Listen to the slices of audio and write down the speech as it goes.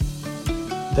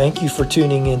Thank you for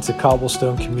tuning in to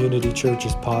Cobblestone Community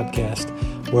Church's podcast,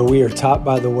 where we are taught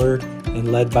by the Word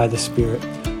and led by the Spirit.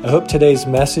 I hope today's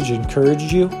message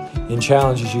encourages you and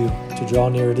challenges you to draw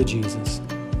nearer to Jesus.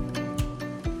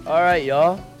 All right,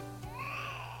 y'all.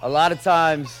 A lot of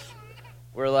times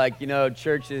we're like,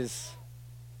 church is,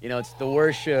 it's the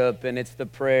worship and it's the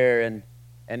prayer.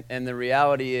 And the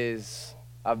reality is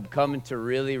I've come to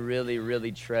really, really,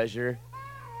 really treasure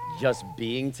just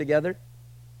being together.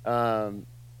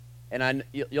 And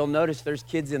you'll notice there's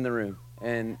kids in the room,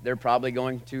 and they're probably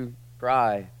going to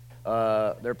cry.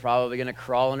 They're probably going to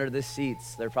crawl under the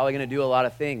seats. They're probably going to do a lot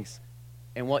of things.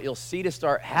 And what you'll see to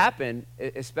start happen,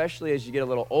 especially as you get a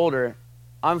little older,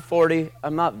 I'm 40,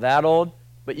 I'm not that old,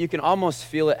 but you can almost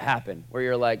feel it happen, where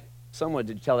you're like, someone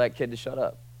did tell that kid to shut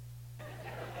up.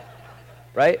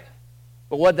 Right?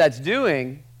 But what that's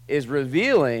doing is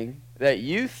revealing that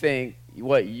you think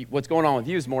what's going on with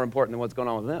you is more important than what's going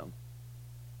on with them.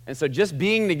 And so just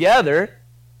being together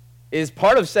is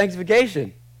part of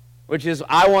sanctification, which is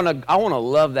I want to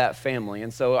love that family.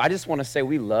 And so I just want to say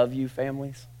we love you,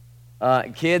 families.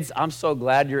 Kids, I'm so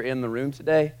glad you're in the room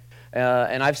today.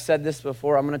 And I've said this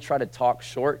before. I'm going to try to talk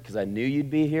short because I knew you'd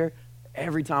be here.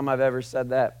 Every time I've ever said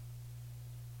that,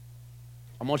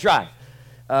 I'm going to try.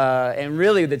 And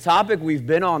really, the topic we've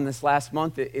been on this last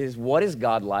month is, what is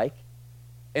God like?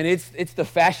 And it's the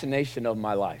fascination of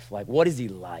my life. Like, what is he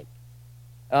like?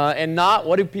 And not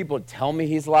what do people tell me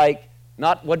he's like,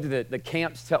 not what do the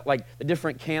camps tell, like the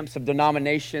different camps of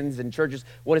denominations and churches,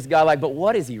 what is God like, but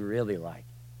what is he really like?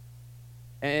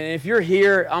 And if you're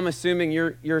here, I'm assuming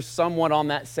you're somewhat on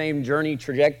that same journey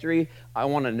trajectory. I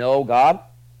want to know God.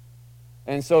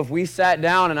 And so if we sat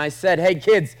down and I said, hey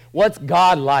kids, what's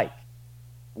God like?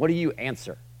 What do you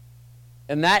answer?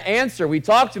 And that answer we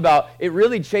talked about, it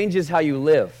really changes how you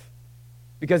live.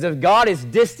 Because if God is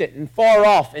distant and far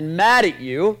off and mad at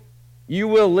you, you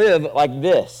will live like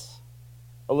this.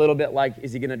 A little bit like,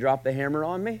 is he going to drop the hammer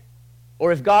on me?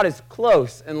 Or if God is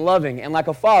close and loving and like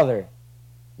a father,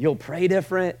 you'll pray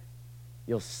different,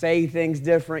 you'll say things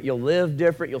different, you'll live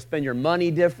different, you'll spend your money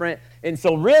different. And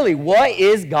so really, what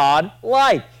is God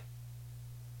like?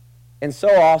 And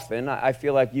so often, I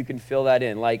feel like you can fill that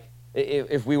in. Like,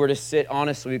 if we were to sit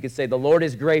honestly, we could say, the Lord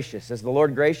is gracious. Is the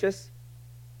Lord gracious?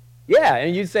 Yeah,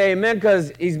 and you'd say amen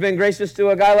because he's been gracious to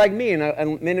a guy like me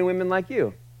and men and women like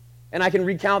you. And I can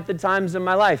recount the times in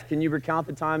my life. Can you recount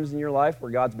the times in your life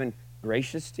where God's been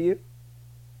gracious to you?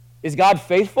 Is God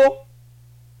faithful?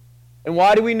 And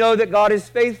why do we know that God is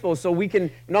faithful? So we can,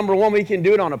 number one, we can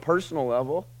do it on a personal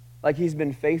level. Like he's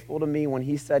been faithful to me when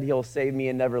he said he'll save me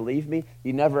and never leave me.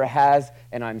 He never has,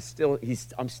 and I'm still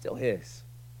his.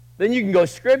 Then you can go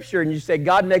scripture and you say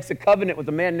God makes a covenant with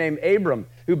a man named Abram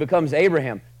who becomes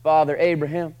Abraham. Father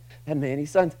Abraham had many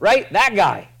sons. Right? That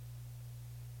guy.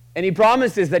 And he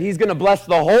promises that he's going to bless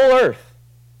the whole earth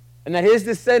and that his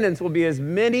descendants will be as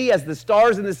many as the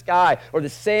stars in the sky or the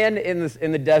sand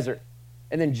in the desert.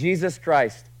 And then Jesus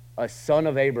Christ, a son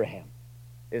of Abraham,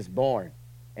 is born.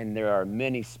 And there are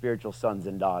many spiritual sons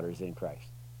and daughters in Christ.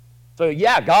 So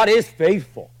yeah, God is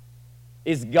faithful.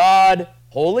 Is God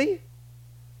holy?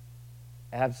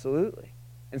 Absolutely.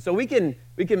 And so we can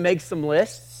make some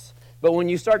lists. But when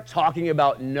you start talking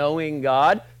about knowing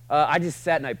God, I just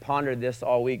sat and I pondered this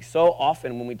all week. So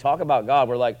often when we talk about God,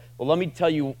 we're like, well, let me tell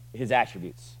you his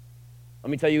attributes. Let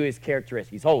me tell you his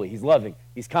characteristics. He's holy, he's loving,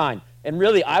 he's kind. And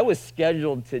really, I was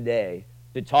scheduled today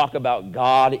to talk about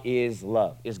God is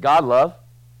love. Is God love?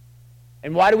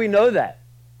 And why do we know that?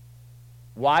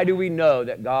 Why do we know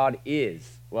that God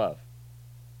is love?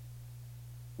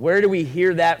 Where do we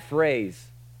hear that phrase?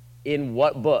 In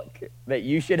what book that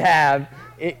you should have?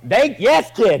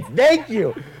 Yes, kids, thank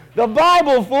you. The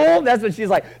Bible, fool. That's what she's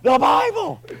like, the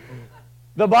Bible.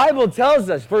 The Bible tells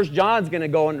us, 1 John's going to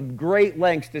go in great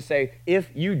lengths to say, if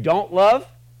you don't love,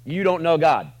 you don't know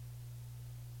God.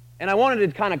 And I wanted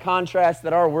to kind of contrast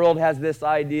that our world has this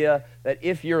idea that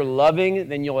if you're loving,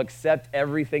 then you'll accept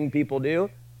everything people do.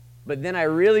 But then I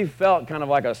really felt kind of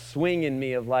like a swing in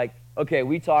me of like, okay,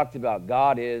 we talked about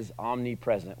God is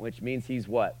omnipresent, which means he's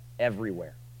what?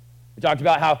 Everywhere. We talked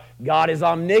about how God is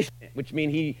omniscient, which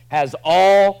means he has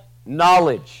all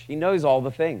knowledge. He knows all the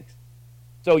things.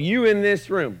 So you in this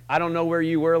room, I don't know where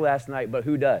you were last night, but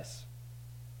who does?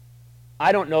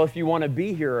 I don't know if you want to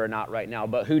be here or not right now,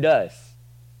 but who does?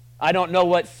 I don't know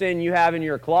what sin you have in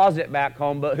your closet back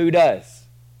home, but who does?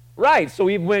 Right, so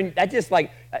when that just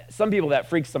like, some people that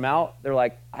freaks them out, they're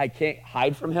like, I can't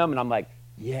hide from him, and I'm like,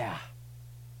 yeah,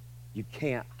 you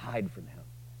can't hide from him.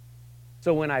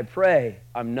 So when I pray,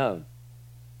 I'm known.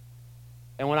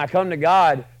 And when I come to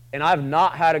God and I've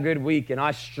not had a good week and I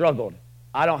struggled,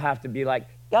 I don't have to be like,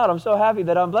 God, I'm so happy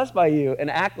that I'm blessed by you, and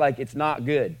act like it's not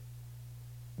good,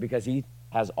 because he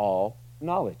has all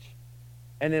knowledge.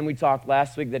 And then we talked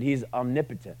last week that he's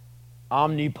omnipotent,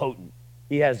 omnipotent.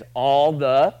 He has all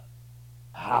the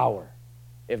power.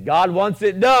 If God wants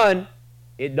it done,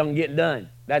 it don't get done.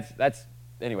 That's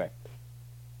anyway.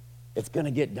 It's going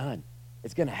to get done.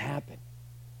 It's going to happen.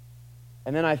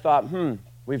 And then I thought,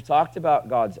 we've talked about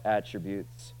God's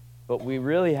attributes, but we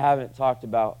really haven't talked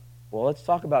about, well, let's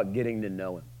talk about getting to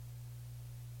know him.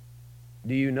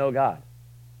 Do you know God?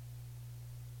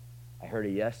 I heard a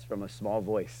yes from a small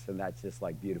voice, and that's just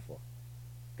like beautiful.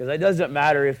 Because it doesn't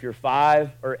matter if you're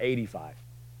 5 or 85.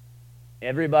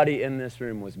 Everybody in this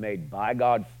room was made by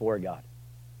God for God.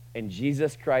 And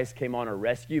Jesus Christ came on a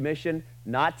rescue mission,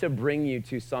 not to bring you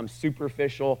to some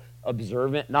superficial,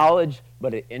 observant knowledge,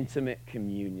 but an intimate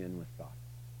communion with God.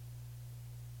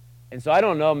 And so I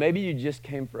don't know, maybe you just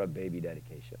came for a baby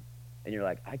dedication. And you're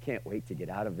like, I can't wait to get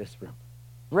out of this room.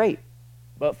 Great.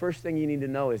 But first thing you need to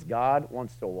know is God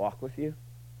wants to walk with you.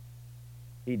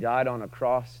 He died on a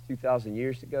cross 2,000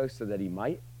 years ago so that he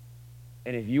might.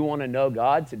 And if you want to know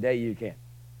God, today you can.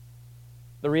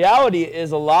 The reality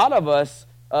is a lot of us,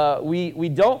 we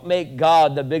don't make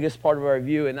God the biggest part of our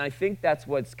view, and I think that's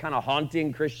what's kind of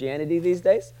haunting Christianity these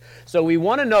days. So we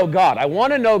want to know God. I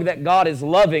want to know that God is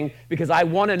loving because I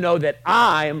want to know that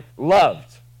I'm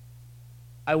loved.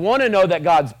 I want to know that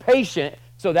God's patient,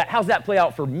 so that how's that play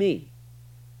out for me?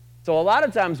 So a lot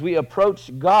of times we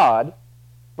approach God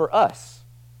for us.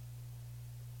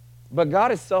 But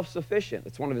God is self-sufficient.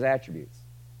 It's one of his attributes.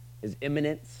 His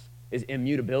immanence, his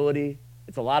immutability.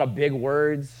 It's a lot of big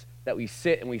words that we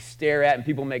sit and we stare at and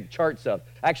people make charts of.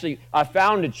 Actually, I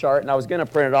found a chart and I was going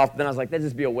to print it off, but then I was like, that'd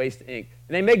just be a waste of ink.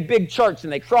 And they make big charts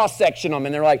and they cross-section them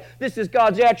and they're like, this is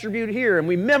God's attribute here, and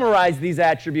we memorize these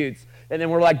attributes. And then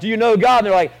we're like, do you know God? And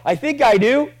they're like, I think I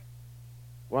do.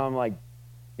 Well, I'm like,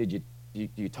 do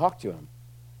you talk to him?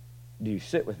 Do you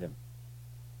sit with him?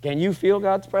 Can you feel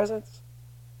God's presence?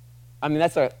 I mean,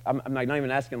 I'm not even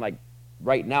asking like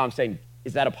right now. I'm saying,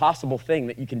 is that a possible thing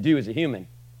that you can do as a human?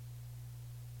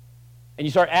 And you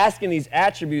start asking these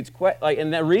attributes,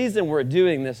 and the reason we're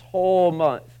doing this whole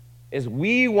month is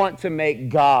we want to make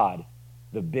God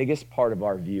the biggest part of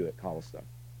our view at Cobblestone.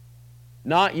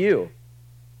 Not you.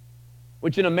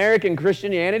 Which in American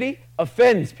Christianity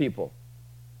offends people.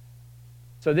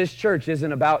 So this church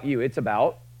isn't about you, it's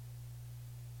about,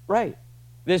 right.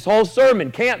 This whole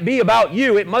sermon can't be about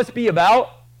you, it must be about,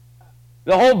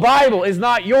 the whole Bible is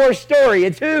not your story,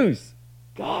 it's whose?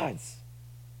 God's.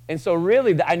 And so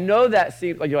really, I know that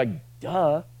seems like, you're like,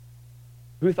 duh.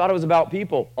 Who thought it was about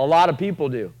people? A lot of people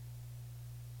do.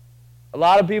 A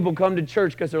lot of people come to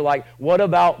church because they're like, what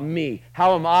about me?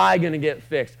 How am I going to get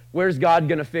fixed? Where's God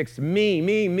going to fix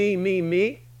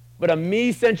me? But a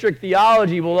me-centric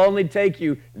theology will only take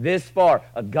you this far.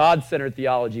 A God-centered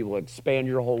theology will expand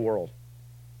your whole world.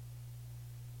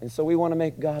 And so we want to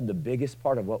make God the biggest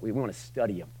part of what we want to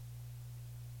study him.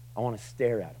 I want to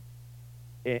stare at him.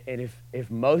 And if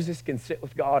Moses can sit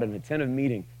with God in a tent of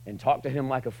meeting and talk to him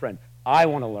like a friend, I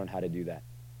want to learn how to do that.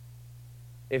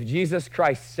 If Jesus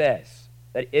Christ says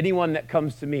that anyone that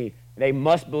comes to me, they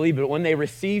must believe it. When they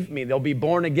receive me, they'll be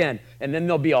born again, and then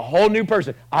they'll be a whole new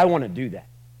person. I want to do that.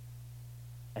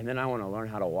 And then I want to learn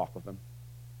how to walk with him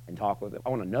and talk with him. I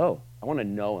want to know. I want to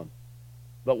know him.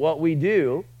 But what we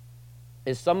do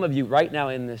is, some of you right now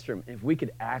in this room, if we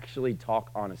could actually talk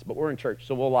honest, but we're in church,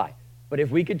 so we'll lie. But if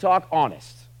we could talk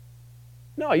honest,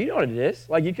 no, you know what it is.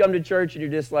 Like, you come to church and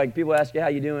you're just like, people ask you how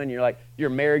you doing, you're like, your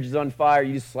marriage is on fire,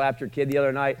 you just slapped your kid the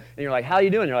other night, and you're like, how you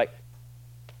doing? You're like,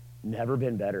 never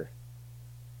been better.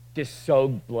 Just so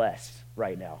blessed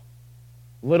right now.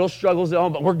 Little struggles at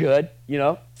home, but we're good, you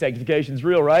know. Sanctification's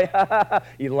real, right?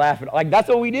 You laugh at, like, that's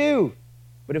what we do.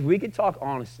 But if we could talk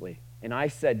honestly, and I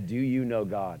said, do you know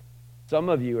God? Some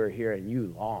of you are here and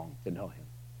you long to know him.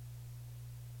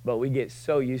 But we get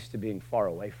so used to being far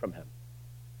away from him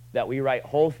that we write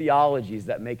whole theologies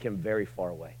that make him very far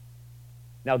away.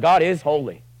 Now, God is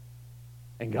holy,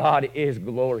 and God is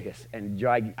glorious, and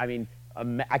I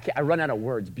run out of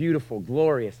words. Beautiful,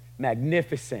 glorious,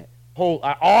 magnificent,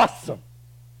 awesome.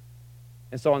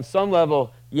 And so on some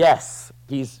level, yes,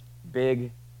 he's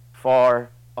big, far,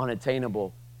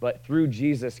 unattainable, but through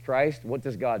Jesus Christ, what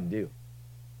does God do?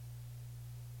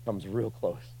 Comes real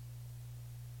close.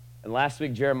 And last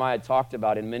week, Jeremiah talked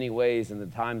about, in many ways, in the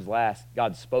times last,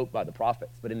 God spoke by the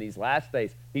prophets. But in these last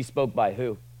days, he spoke by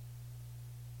who?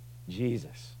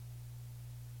 Jesus.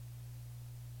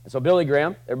 And so Billy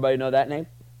Graham, everybody know that name?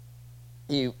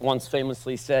 He once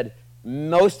famously said,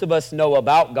 most of us know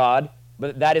about God,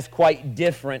 but that is quite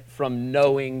different from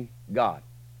knowing God,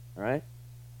 all right?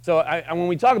 So when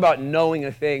we talk about knowing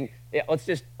a thing, let's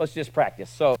just practice.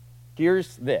 So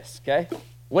here's this, okay?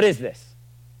 What is this?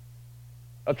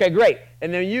 Okay, great.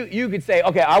 And then you could say,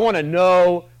 okay, I want to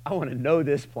know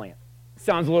this plant.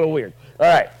 Sounds a little weird. All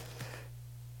right.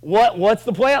 What's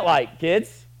the plant like,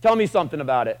 kids? Tell me something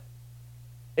about it.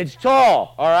 It's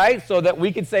tall, all right? So that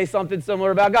we could say something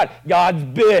similar about God. God's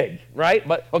big, right?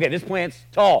 But, okay, this plant's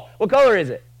tall. What color is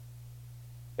it?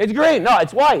 It's green. No,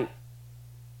 it's white.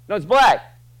 No, it's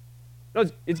black. No,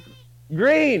 it's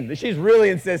green. She's really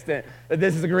insistent that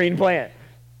this is a green plant.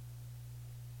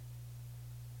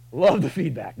 Love the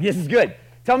feedback. This is good.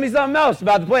 Tell me something else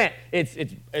about the plant. It's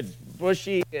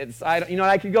bushy. We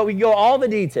can go all the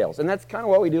details, and that's kind of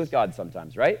what we do with God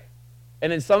sometimes, right?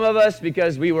 And then some of us,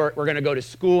 because we're going to go to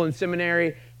school and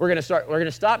seminary, we're going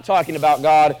to stop talking about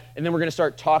God, and then we're going to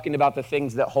start talking about the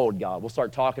things that hold God. We'll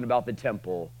start talking about the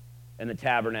temple and the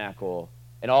tabernacle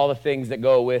and all the things that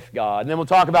go with God. And then we'll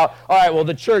talk about, all right, well,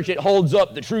 the church, it holds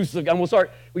up the truths of God.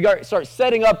 And we start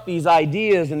setting up these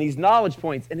ideas and these knowledge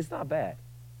points, and it's not bad.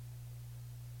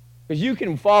 Because you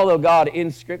can follow God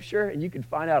in Scripture, and you can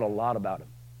find out a lot about Him.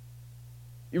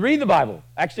 You read the Bible.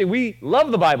 Actually, we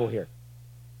love the Bible here.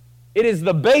 It is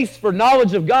the base for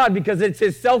knowledge of God because it's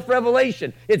His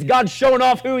self-revelation. It's God showing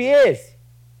off who He is.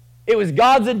 It was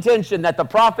God's intention that the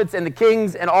prophets and the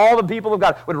kings and all the people of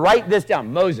God would write this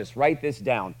down. Moses, write this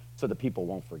down so the people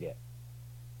won't forget.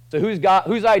 So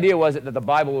whose idea was it that the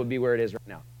Bible would be where it is right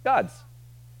now? God's.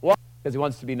 Why? Because He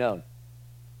wants to be known.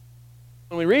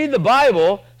 When we read the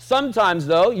Bible, sometimes,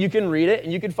 though, you can read it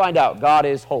and you can find out God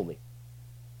is holy.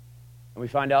 And we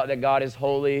find out that God is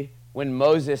holy when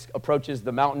Moses approaches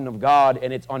the mountain of God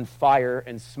and it's on fire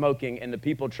and smoking and the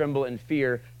people tremble in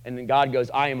fear, and then God goes,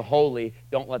 I am holy,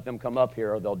 don't let them come up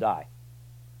here or they'll die.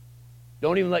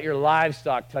 Don't even let your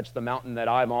livestock touch the mountain that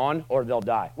I'm on or they'll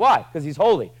die. Why? Because He's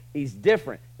holy. He's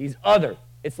different. He's other.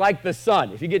 It's like the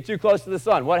sun. If you get too close to the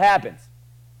sun, what happens?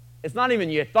 It's not even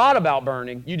you thought about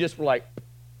burning. You just were like,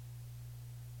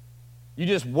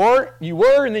 you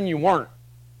were and then you weren't.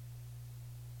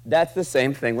 That's the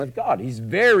same thing with God. He's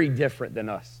very different than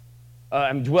us.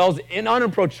 And dwells in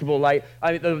unapproachable light.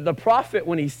 The prophet,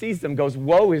 when he sees them, goes,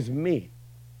 woe is me.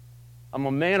 I'm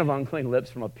a man of unclean lips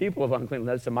from a people of unclean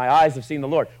lips, and my eyes have seen the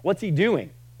Lord. What's he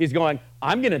doing? He's going,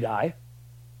 I'm going to die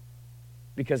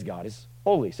because God is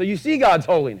holy. So you see God's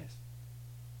holiness.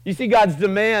 You see God's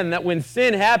demand that when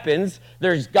sin happens,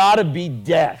 there's got to be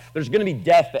death. There's going to be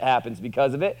death that happens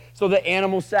because of it. So the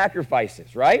animal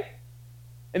sacrifices, right?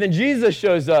 And then Jesus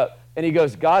shows up, and he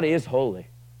goes, God is holy,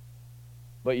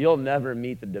 but you'll never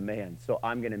meet the demand, so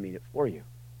I'm going to meet it for you.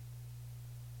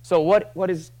 So what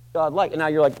is God like? And now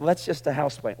you're like, that's just a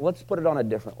houseplant. Let's put it on a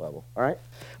different level, all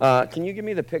right? Can you give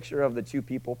me the picture of the two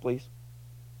people, please?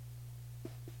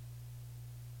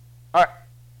 All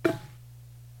right.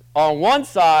 On one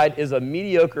side is a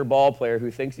mediocre ball player who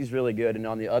thinks he's really good, and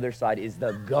on the other side is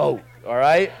the GOAT, all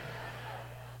right?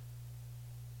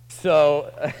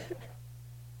 So,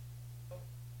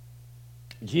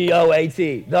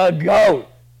 G-O-A-T, the GOAT.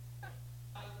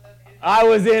 I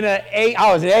was in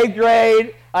eighth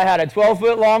grade. I had a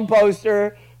 12-foot long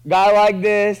poster. Guy like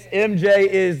this, MJ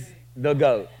is the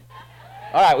GOAT.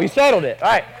 All right, we settled it. All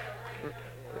right.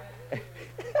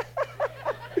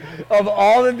 Of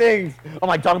all the things, I'm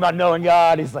like talking about knowing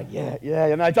God. He's like, yeah.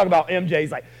 And I talk about MJ.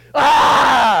 He's like,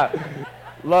 ah!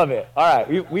 Love it. All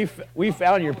right, we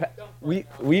found your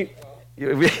we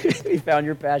found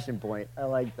your passion point. I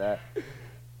like that.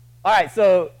 All right,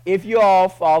 so if you all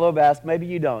follow Bass, maybe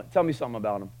you don't. Tell me something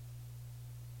about him.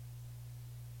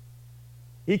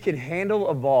 He can handle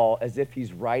a ball as if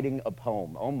he's writing a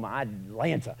poem. Oh, my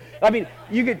Lanta. I mean,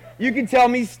 you could tell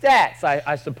me stats,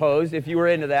 I suppose, if you were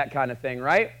into that kind of thing,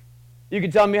 right? You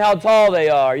could tell me how tall they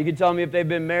are. You could tell me if they've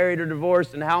been married or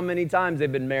divorced and how many times they've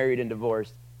been married and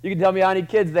divorced. You can tell me how many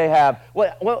kids they have.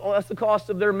 What's the cost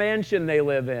of their mansion they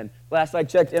live in? Last I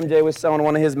checked, MJ was selling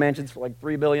one of his mansions for like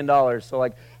 $3 billion. So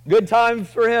like, good time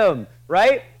for him,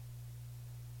 right?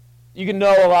 You can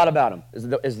know a lot about them,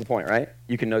 is the point, right?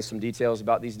 You can know some details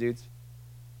about these dudes.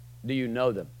 Do you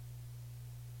know them?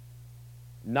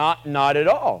 Not at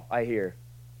all, I hear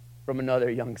from another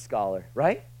young scholar,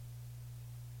 right?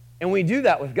 And we do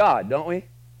that with God, don't we?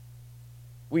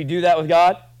 We do that with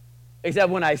God.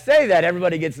 Except when I say that,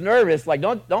 everybody gets nervous. Like,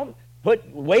 don't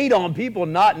put weight on people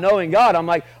not knowing God. I'm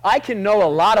like, I can know a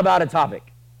lot about a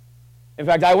topic. In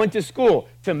fact, I went to school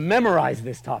to memorize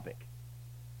this topic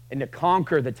and to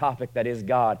conquer the topic that is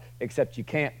God, except you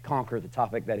can't conquer the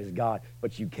topic that is God,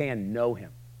 but you can know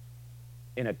him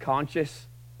in a conscious,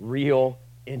 real,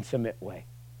 intimate way.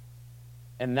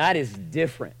 And that is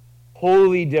different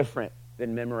wholly different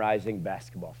than memorizing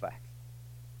basketball facts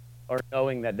or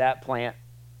knowing that that plant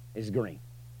is green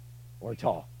or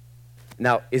tall.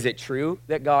 Now, is it true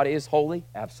that God is holy?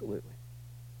 Absolutely.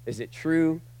 Is it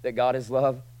true that God is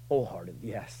love? Wholehearted,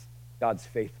 yes. God's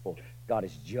faithful. God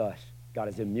is just. God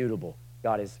is immutable.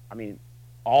 God is,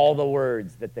 all the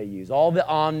words that they use, all the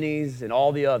omnis and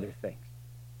all the other things.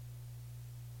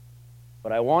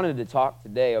 But I wanted to talk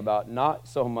today about not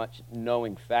so much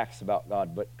knowing facts about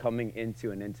God, but coming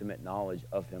into an intimate knowledge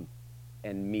of him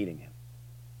and meeting him.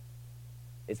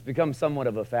 It's become somewhat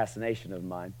of a fascination of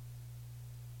mine.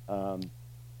 And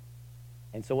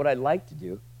so what I'd like to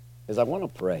do is I want to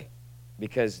pray,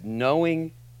 because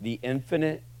knowing the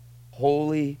infinite,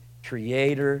 holy,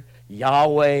 creator,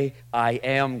 Yahweh, I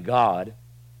am God,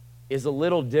 is a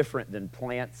little different than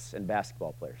plants and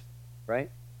basketball players, right?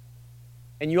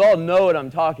 And you all know what I'm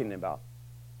talking about,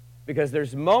 because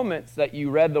there's moments that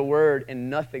you read the word and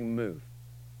nothing moved.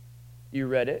 You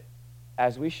read it,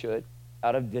 as we should,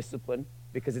 out of discipline,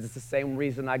 because it's the same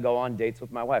reason I go on dates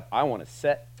with my wife. I want to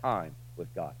set time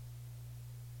with God.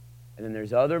 And then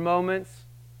there's other moments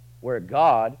where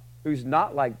God, who's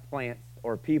not like plants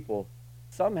or people,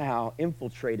 somehow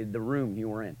infiltrated the room you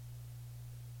were in.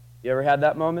 You ever had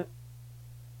that moment?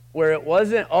 Where it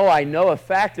wasn't, oh, I know a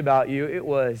fact about you. It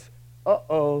was,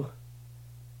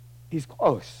 he's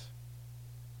close.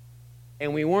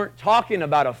 And we weren't talking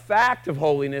about a fact of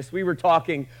holiness. We were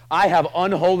talking, I have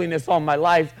unholiness on my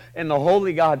life, and the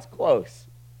holy God's close.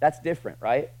 That's different,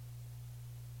 right?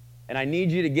 And I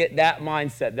need you to get that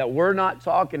mindset, that we're not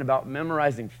talking about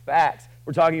memorizing facts.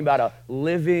 We're talking about a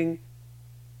living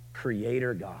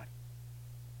creator God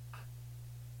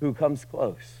who comes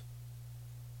close.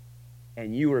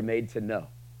 And you were made to know.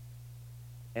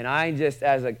 And I just,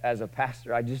 as a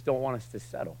pastor, I just don't want us to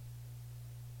settle.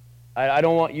 I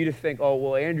don't want you to think, oh,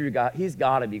 well, Andrew, he's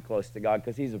got to be close to God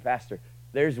because he's a pastor.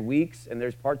 There's weeks and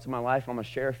there's parts of my life, I'm going to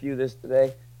share a few of this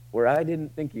today, where I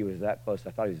didn't think he was that close.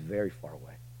 I thought he was very far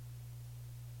away.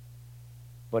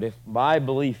 But if my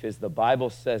belief is the Bible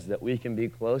says that we can be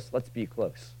close, let's be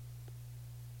close.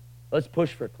 Let's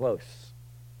push for close.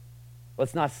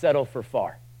 Let's not settle for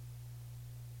far.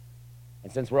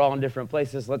 And since we're all in different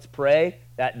places, let's pray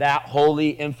that holy,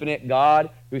 infinite God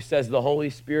who says the Holy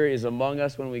Spirit is among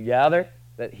us when we gather,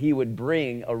 that he would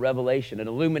bring a revelation, an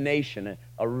illumination,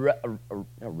 a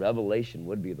revelation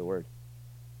would be the word.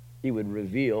 He would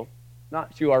reveal,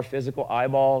 not to our physical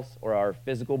eyeballs or our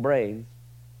physical brains,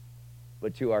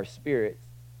 but to our spirits,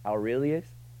 how it really is,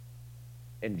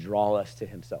 and draw us to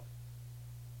himself.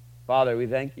 Father, we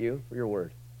thank you for your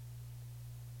word.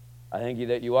 I thank you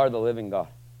that you are the living God.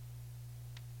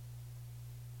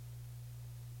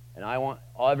 And I want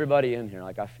everybody in here,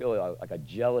 I feel like a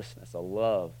jealousness, a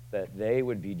love, that they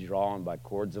would be drawn by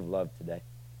cords of love today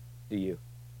to you.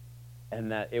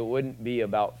 And that it wouldn't be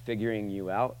about figuring you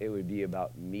out. It would be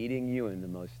about meeting you in the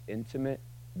most intimate,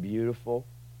 beautiful,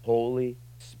 holy,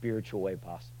 spiritual way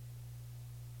possible.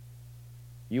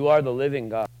 You are the living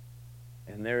God,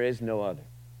 and there is no other.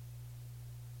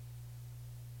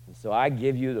 And so I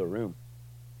give you the room.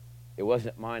 It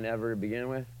wasn't mine ever to begin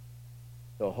with.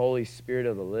 The Holy Spirit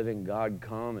of the living God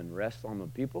come and rest on the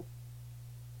people.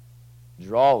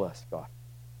 Draw us, God,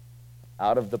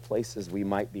 out of the places we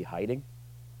might be hiding.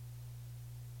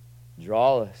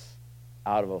 Draw us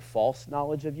out of a false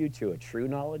knowledge of you to a true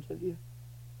knowledge of you.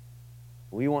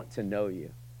 We want to know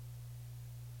you.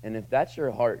 And if that's your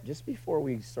heart, just before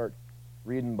we start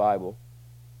reading Bible,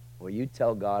 will you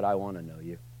tell God, I want to know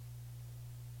you?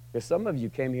 Because some of you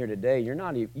came here today,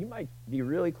 you might be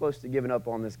really close to giving up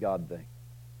on this God thing.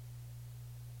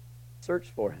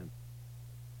 Search for him.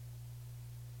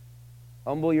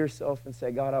 Humble yourself and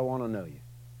say, God, I want to know you.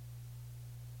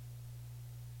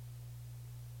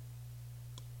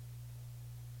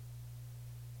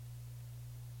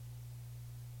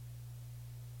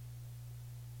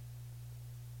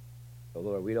 So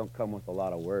Lord, we don't come with a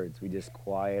lot of words. We just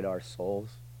quiet our souls.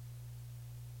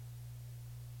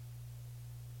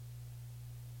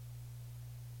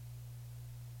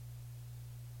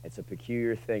 It's a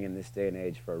peculiar thing in this day and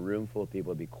age for a room full of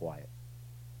people to be quiet.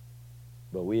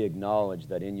 But we acknowledge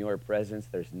that in your presence,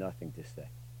 there's nothing to say.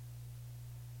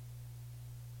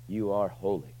 You are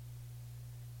holy.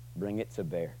 Bring it to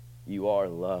bear. You are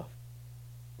love.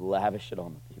 Lavish it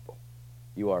on the people.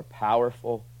 You are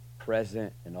powerful,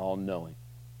 present, and all-knowing.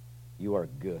 You are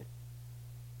good.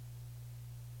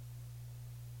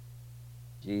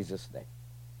 In Jesus' name,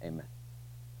 amen.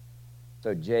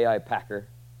 So J.I. Packer,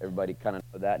 everybody kind of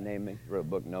know that name. He wrote a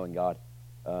book, Knowing God.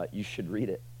 You should read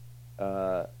it.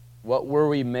 What were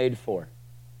we made for?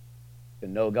 To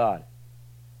know God.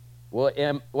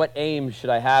 What aim should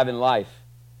I have in life?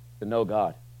 To know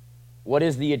God. What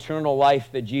is the eternal life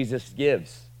that Jesus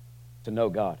gives? To know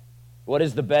God. What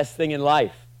is the best thing in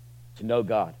life? To know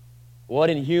God. What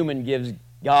in humans gives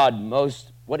God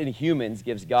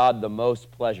the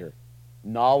most pleasure?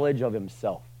 Knowledge of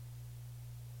himself.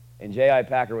 And J.I.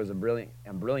 Packer was a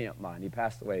brilliant mind. He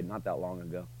passed away not that long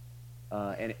ago.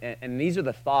 And these are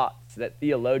the thoughts that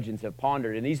theologians have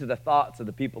pondered, and these are the thoughts of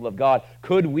the people of God.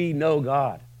 Could we know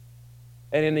God?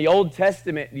 And in the Old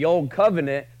Testament, the Old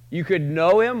Covenant, you could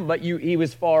know him, but he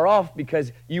was far off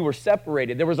because you were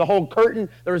separated. There was a whole curtain,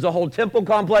 there was a whole temple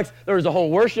complex, there was a whole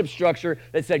worship structure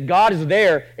that said God is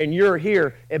there and you're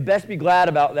here. And best be glad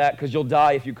about that because you'll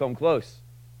die if you come close.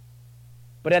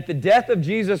 But at the death of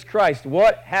Jesus Christ,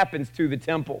 what happens to the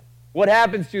temple? What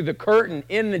happens to the curtain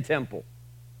in the temple?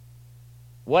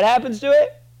 What happens to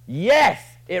it? Yes,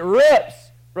 it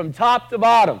rips from top to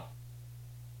bottom,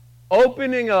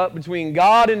 opening up between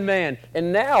God and man.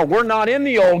 And now we're not in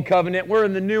the old covenant, we're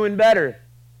in the new and better.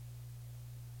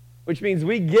 Which means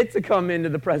we get to come into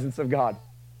the presence of God.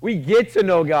 We get to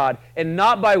know God, and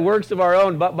not by works of our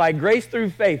own, but by grace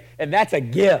through faith. And that's a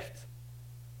gift.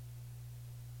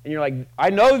 And you're like,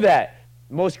 I know that.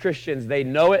 Most Christians, they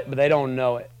know it, but they don't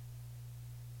know it.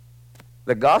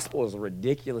 The gospel is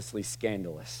ridiculously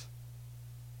scandalous.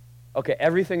 Okay,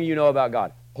 everything you know about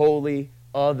God, holy,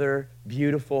 other,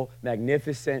 beautiful,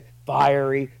 magnificent,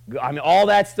 fiery, I mean, all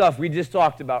that stuff we just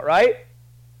talked about, right?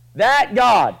 That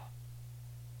God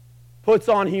puts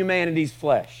on humanity's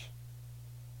flesh.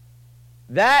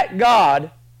 That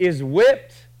God is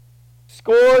whipped,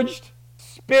 scourged,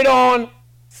 spit on,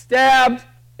 stabbed,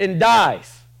 and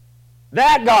dies.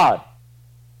 That God.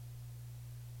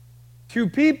 To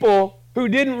people who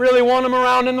didn't really want him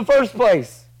around in the first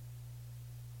place.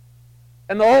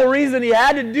 And the whole reason he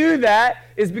had to do that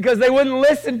is because they wouldn't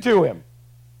listen to him.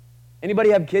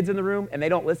 Anybody have kids in the room and they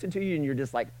don't listen to you and you're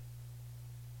just like,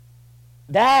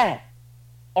 that,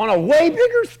 on a way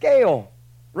bigger scale,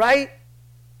 right?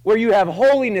 Where you have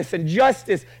holiness and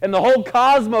justice and the whole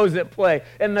cosmos at play,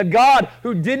 and the God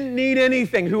who didn't need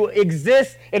anything, who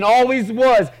exists and always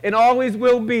was and always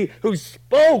will be, who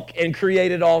spoke and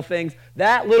created all things,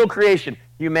 that little creation,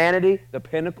 humanity, the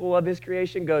pinnacle of his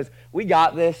creation, goes, we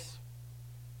got this.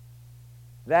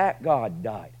 That God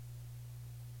died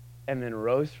and then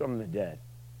rose from the dead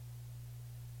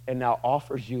and now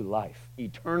offers you life,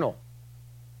 eternal,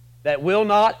 that will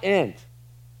not end,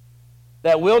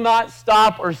 that will not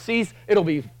stop or cease. It'll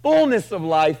be fullness of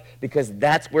life because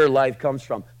that's where life comes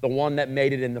from, the one that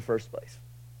made it in the first place.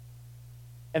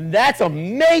 And that's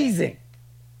amazing.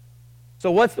 So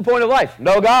what's the point of life?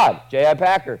 Know God. J.I.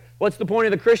 Packer. What's the point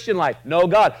of the Christian life? Know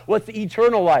God. What's the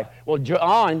eternal life? Well,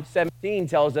 John 17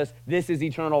 tells us this is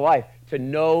eternal life, to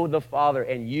know the Father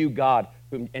and you, God,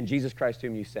 and Jesus Christ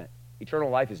whom you sent.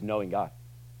 Eternal life is knowing God.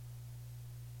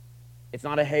 It's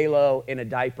not a halo in a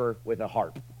diaper with a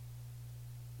harp.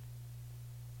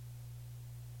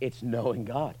 It's knowing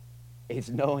God. It's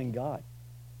knowing God.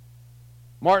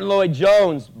 Martin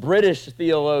Lloyd-Jones, British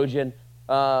theologian,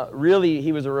 really,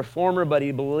 he was a reformer, but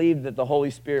he believed that the Holy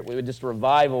Spirit, just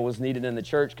revival was needed in the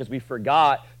church because we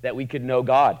forgot that we could know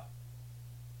God.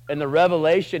 And the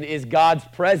revelation is God's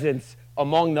presence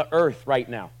among the earth right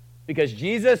now. Because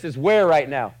Jesus is where right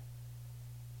now?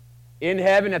 In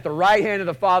heaven at the right hand of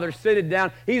the Father, seated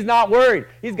down. He's not worried.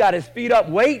 He's got his feet up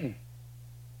waiting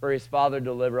for his Father to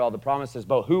deliver all the promises.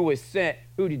 But who was sent?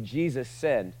 Who did Jesus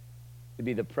send to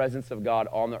be the presence of God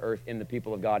on the earth, in the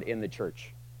people of God, in the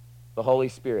church? The Holy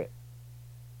Spirit.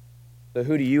 So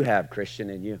who do you have, Christian,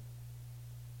 in you?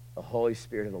 The Holy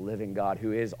Spirit of the living God,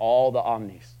 who is all the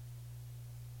omnis.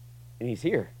 And he's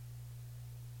here.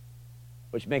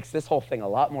 Which makes this whole thing a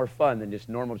lot more fun than just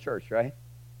normal church, right?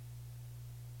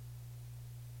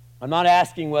 I'm not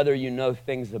asking whether you know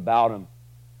things about him,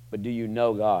 but do you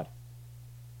know God?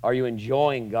 Are you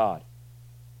enjoying God?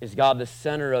 Is God the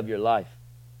center of your life,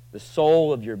 the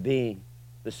soul of your being,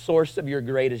 the source of your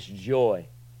greatest joy?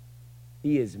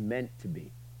 He is meant to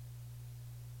be.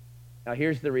 Now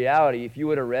here's the reality. If you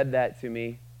would have read that to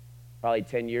me probably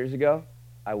 10 years ago,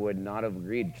 I would not have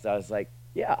agreed because I was like,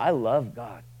 yeah, I love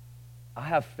God. I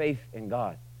have faith in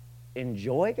God.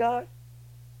 Enjoy God?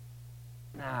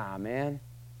 Nah, man.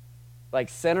 Like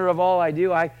center of all I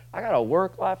do, I got a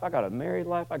work life, I got a married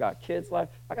life, I got kids life,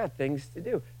 I got things to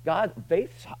do. God,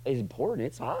 faith is important,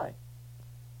 it's high.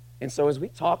 And so as we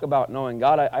talk about knowing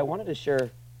God, I wanted to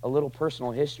share a little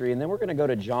personal history, and then we're going to go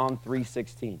to John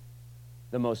 3:16,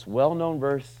 the most well-known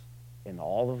verse in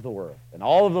all of the world, in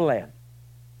all of the land.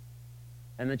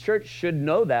 And the church should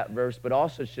know that verse, but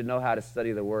also should know how to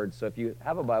study the word. So if you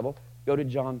have a Bible, go to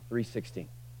John 3:16.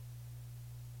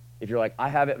 if you're like, I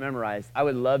have it memorized, I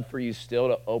would love for you still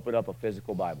to open up a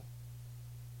physical Bible.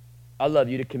 I'd love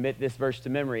you to commit this verse to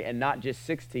memory, and not just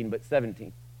 16, but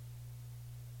 17.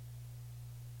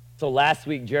 So last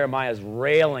week, Jeremiah's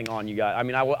railing on you guys. I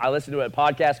mean, I listened to it in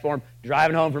podcast form,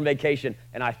 driving home from vacation,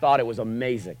 and I thought it was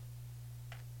amazing.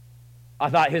 I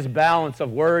thought his balance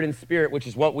of word and spirit, which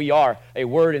is what we are, a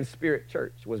word and spirit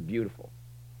church, was beautiful.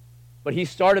 But he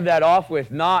started that off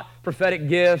with not prophetic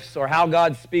gifts or how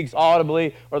God speaks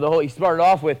audibly or the whole. He started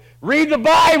off with, read the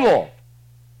Bible.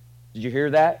 Did you hear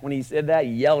that? When he said that,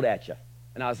 he yelled at you.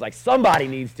 And I was like, somebody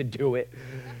needs to do it.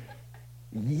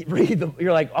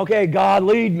 You're like, okay, God,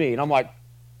 lead me. And I'm like,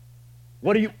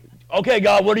 okay,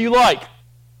 God, what do you like?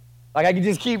 Like I can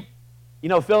just keep,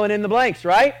 filling in the blanks,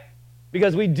 right?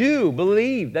 Because we do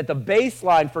believe that the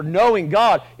baseline for knowing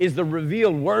God is the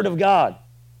revealed Word of God.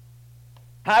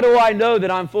 How do I know that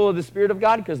I'm full of the Spirit of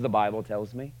God? Because the Bible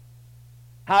tells me.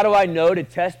 How do I know to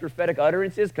test prophetic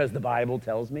utterances? Because the Bible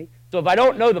tells me. So if I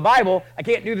don't know the Bible, I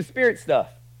can't do the Spirit stuff.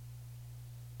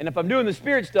 And if I'm doing the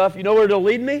Spirit stuff, you know where it'll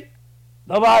lead me?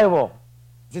 The Bible.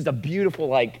 It's just a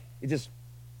beautiful, it just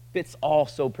fits all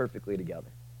so perfectly together.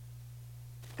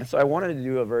 And so I wanted to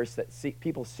do a verse that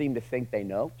people seem to think they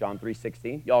know, John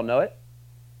 3:16. Y'all know it?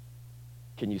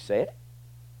 Can you say it?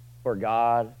 For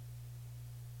God.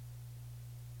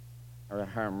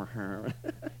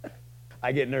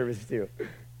 I get nervous too.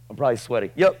 I'm probably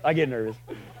sweating. Yep, I get nervous.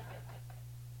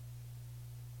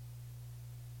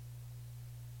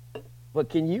 But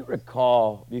can you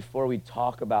recall, before we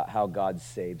talk about how God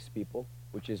saves people,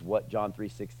 which is what John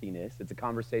 3:16 is, it's a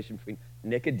conversation between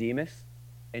Nicodemus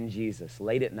and Jesus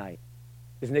late at night.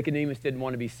 Because Nicodemus didn't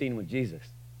want to be seen with Jesus.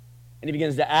 And he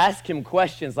begins to ask him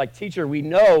questions like, teacher, we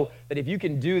know that if you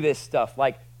can do this stuff,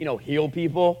 like, heal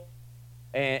people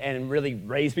and really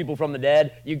raise people from the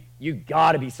dead, you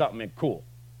got to be something cool.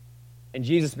 And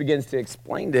Jesus begins to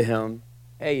explain to him,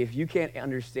 hey, if you can't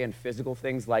understand physical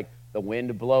things like the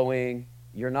wind blowing,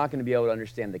 you're not going to be able to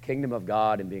understand the kingdom of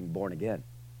God and being born again.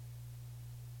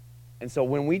 And so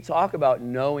when we talk about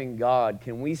knowing God,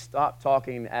 can we stop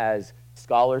talking as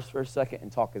scholars for a second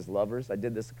and talk as lovers? I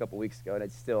did this a couple weeks ago,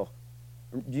 and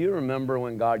do you remember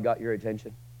when God got your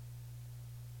attention?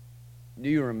 Do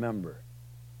you remember?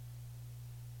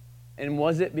 And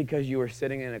was it because you were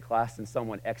sitting in a class and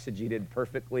someone exegeted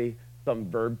perfectly some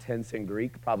verb tense in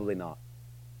Greek? Probably not.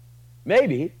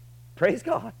 Maybe. Praise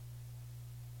God.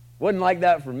 Wasn't like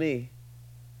that for me.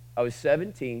 I was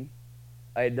 17.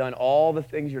 I had done all the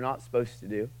things you're not supposed to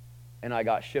do, and I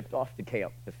got shipped off to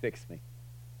camp to fix me.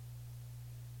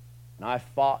 And I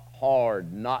fought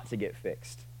hard not to get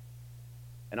fixed.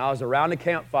 And I was around a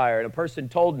campfire, and a person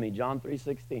told me, John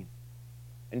 3:16,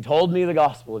 and told me the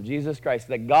gospel of Jesus Christ,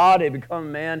 that God had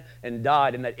become man and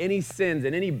died, and that any sins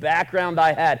and any background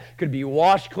I had could be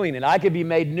washed clean, and I could be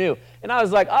made new. And I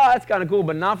was like, oh, that's kind of cool,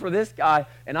 but not for this guy.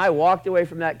 And I walked away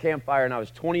from that campfire, and I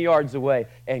was 20 yards away,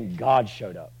 and God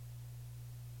showed up.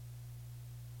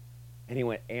 And he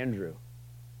went, Andrew.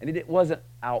 And it wasn't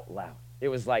out loud. It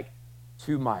was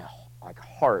to my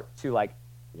heart,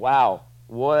 wow,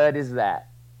 what is that?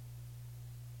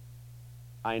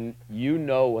 You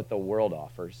know what the world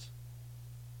offers,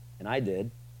 and I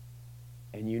did,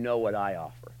 and you know what I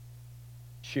offer.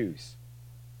 Choose.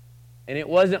 And it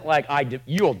wasn't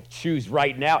you'll choose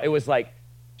right now. It was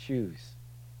choose.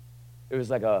 It was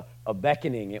like a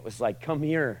beckoning. It was come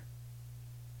here.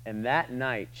 And that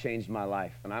night changed my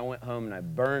life. And I went home and I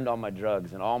burned all my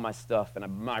drugs and all my stuff and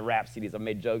my rap CDs. I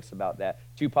made jokes about that.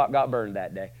 Tupac got burned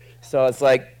that day. So it's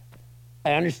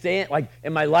I understand,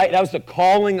 in my life, that was the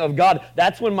calling of God.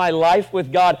 That's when my life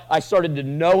with God, I started to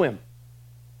know him.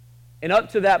 And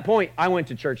up to that point, I went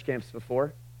to church camps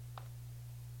before.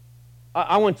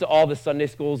 I went to all the Sunday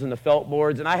schools and the felt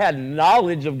boards, and I had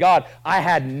knowledge of God. I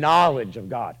had knowledge of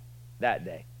God that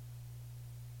day.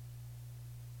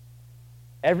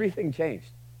 Everything changed.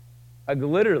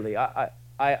 Literally,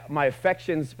 my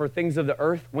affections for things of the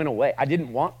earth went away. I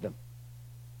didn't want them.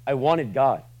 I wanted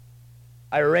God.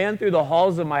 I ran through the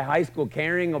halls of my high school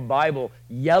carrying a Bible,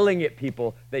 yelling at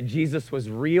people that Jesus was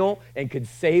real and could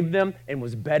save them and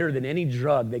was better than any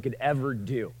drug they could ever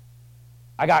do.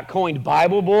 I got coined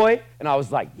Bible boy, and I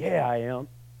was like, yeah, I am.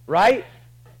 Right?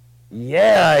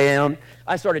 Yeah, I am.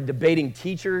 I started debating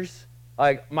teachers.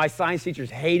 My science teachers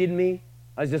hated me.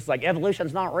 I was just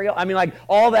evolution's not real.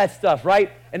 All that stuff,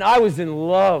 right? And I was in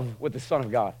love with the Son of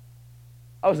God.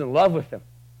 I was in love with him.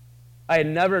 I had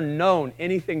never known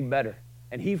anything better.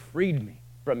 And he freed me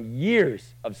from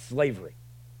years of slavery.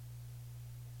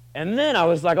 And then I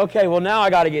was okay, well, now I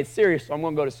got to get serious, so I'm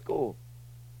going to go to school.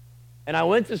 And I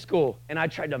went to school, and I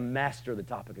tried to master the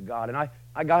topic of God. And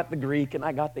I got the Greek, and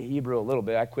I got the Hebrew a little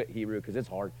bit. I quit Hebrew because it's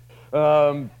hard,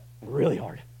 really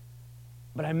hard.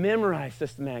 But I memorized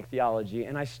systematic theology,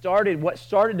 and what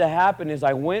started to happen is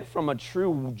I went from a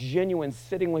true, genuine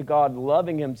sitting with God,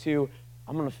 loving him, to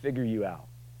I'm going to figure you out.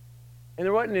 And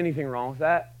there wasn't anything wrong with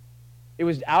that. It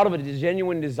was out of a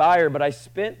genuine desire, but I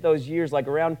spent those years, like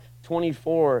around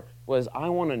 24, I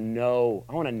want a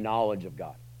knowledge of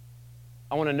God.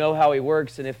 I want to know how he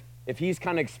works, and if he's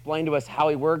kind of explained to us how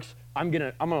he works, I'm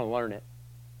gonna learn it.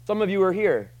 Some of you are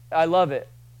here. I love it.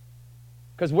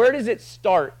 Because where does it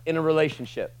start in a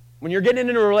relationship? When you're getting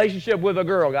into a relationship with a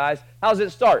girl, guys, how does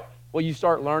it start? Well, you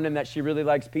start learning that she really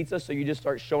likes pizza, so you just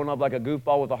start showing up like a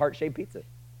goofball with a heart-shaped pizza.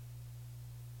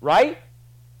 Right?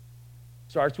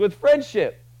 Starts with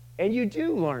friendship. And you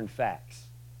do learn facts.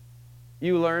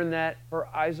 You learn that her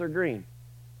eyes are green,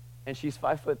 and she's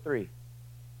 5'3",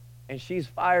 and she's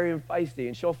fiery and feisty,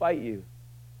 and she'll fight you.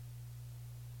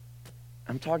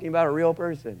 I'm talking about a real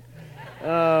person.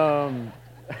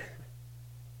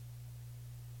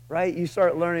 Right? You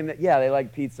start learning that, yeah, they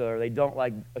like pizza, or they don't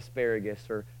like asparagus,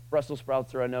 or Brussels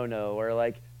sprouts are a no-no, or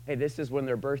like, hey, this is when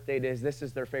their birth date is, this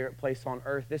is their favorite place on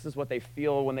earth, this is what they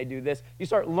feel when they do this. You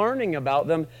start learning about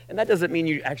them, and that doesn't mean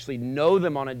you actually know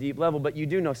them on a deep level, but you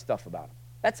do know stuff about them.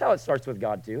 That's how it starts with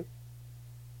God, too.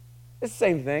 It's the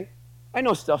same thing. I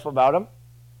know stuff about him.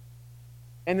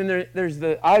 And then there's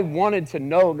I wanted to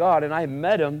know God, and I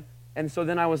met him, and so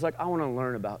then I was like, I want to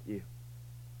learn about you.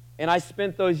 And I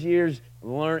spent those years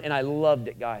and I loved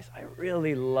it, guys. I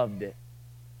really loved it.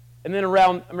 And then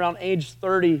around age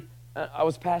 30, I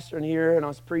was pastoring here, and I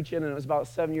was preaching, and it was about a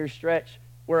 7-year stretch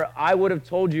where I would have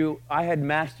told you I had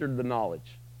mastered the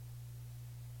knowledge.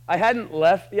 I hadn't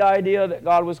left the idea that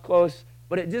God was close,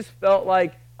 but it just felt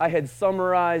like I had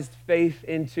summarized faith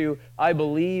into, I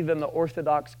believe in the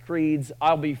Orthodox creeds,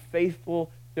 I'll be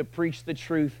faithful to preach the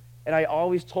truth. And I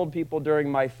always told people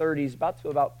during my 30s,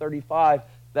 about 35,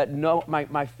 that no,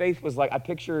 my faith was like, I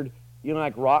pictured,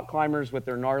 like rock climbers with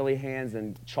their gnarly hands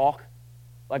and chalk.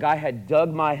 Like I had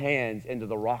dug my hands into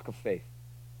the rock of faith.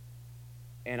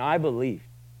 And I believed.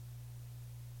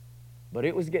 But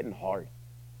it was getting hard.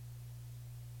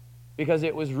 Because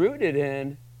it was rooted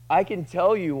in, I can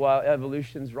tell you why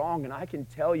evolution's wrong, and I can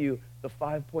tell you the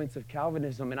 5 points of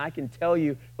Calvinism, and I can tell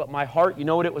you, but my heart, you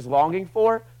know what it was longing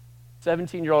for?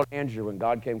 17-year-old Andrew when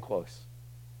God came close.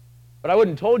 But I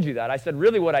wouldn't have told you that. I said,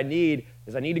 really what I need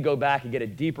is I need to go back and get a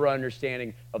deeper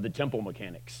understanding of the temple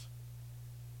mechanics.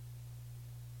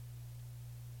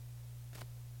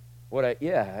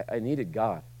 I needed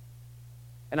God.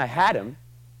 And I had him,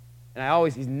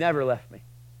 and he's never left me.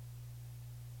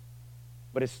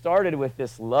 But it started with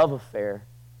this love affair,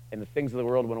 and the things of the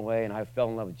world went away, and I fell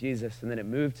in love with Jesus, and then it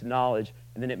moved to knowledge,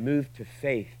 and then it moved to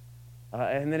faith.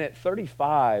 And then at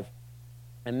 35,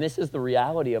 and this is the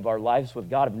reality of our lives with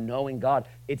God, of knowing God,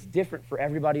 it's different for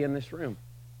everybody in this room.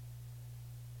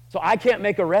 So I can't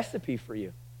make a recipe for you.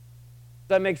 Does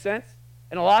that make sense?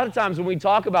 And a lot of times when we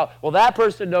talk about, well, that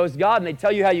person knows God, and they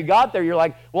tell you how you got there, you're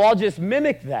like, well, I'll just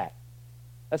mimic that.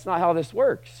 That's not how this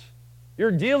works.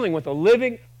 You're dealing with a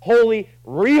living, holy,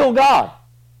 real God.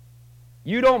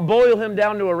 You don't boil him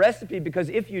down to a recipe, because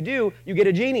if you do, you get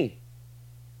a genie.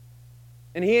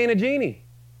 And he ain't a genie.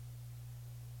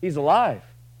 He's alive.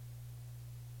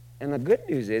 And the good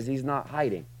news is he's not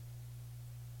hiding.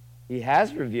 He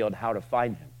has revealed how to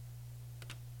find him.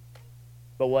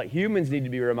 But what humans need to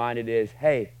be reminded is,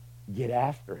 hey, get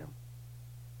after him.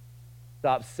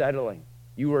 Stop settling.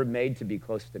 You were made to be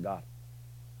close to God.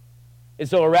 And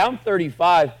so around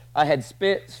 35, I had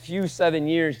spent a few 7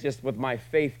 years just with my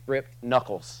faith-gripped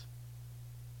knuckles.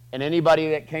 And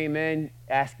anybody that came in,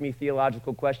 asked me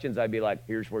theological questions, I'd be like,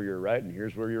 here's where you're right and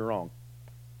here's where you're wrong.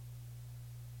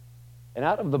 And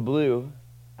out of the blue,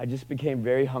 I just became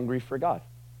very hungry for God.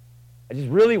 I just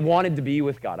really wanted to be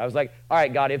with God. I was like, all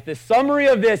right, God, if the summary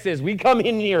of this is we come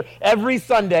in here every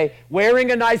Sunday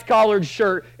wearing a nice collared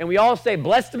shirt, and we all say,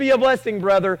 blessed to be a blessing,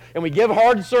 brother, and we give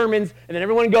hard sermons, and then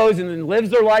everyone goes and then lives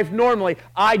their life normally,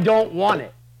 I don't want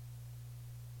it.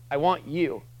 I want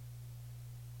you.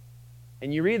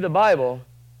 And you read the Bible,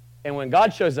 and when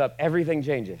God shows up, everything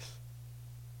changes.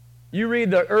 You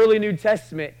read the early New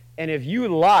Testament, and if you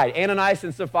lied, Ananias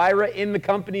and Sapphira, in the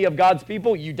company of God's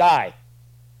people, you die.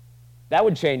 That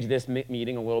would change this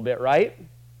meeting a little bit, right?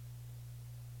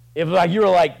 If you were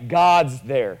like, God's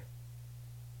there.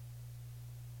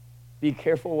 Be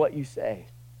careful what you say.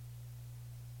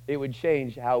 It would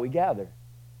change how we gather.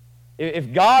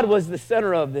 If God was the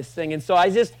center of this thing. And so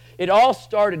it all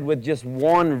started with just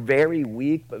one very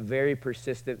weak but very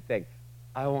persistent thing.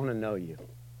 I want to know you.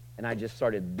 And I just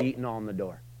started beating on the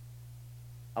door.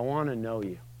 I want to know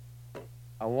you.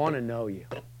 I want to know you.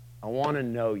 I want to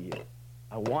know you.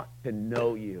 I want to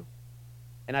know you.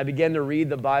 And I began to read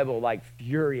the Bible like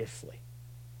furiously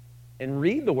and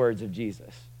read the words of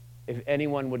Jesus. If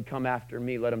anyone would come after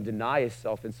me, let him deny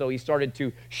himself. And so he started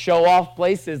to show off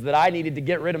places that I needed to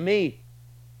get rid of me.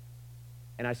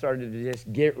 And I started to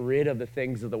just get rid of the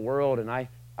things of the world. And I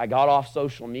got off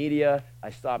social media. I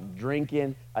stopped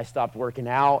drinking. I stopped working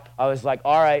out. I was like,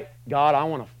 all right, God, I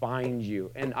want to find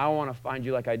you. And I want to find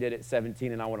you like I did at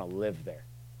 17, and I want to live there.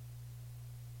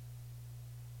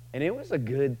 And it was a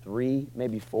good 3,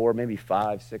 maybe 4, maybe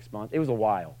 5, 6 months. It was a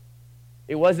while.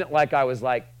 It wasn't like I was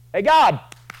like, hey, God.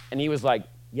 And he was like,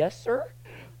 yes, sir.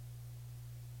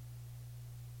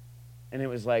 And it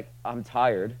was like, I'm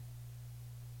tired,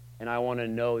 and I want to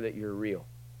know that you're real.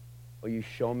 Will you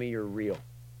show me you're real?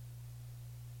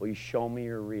 Will you show me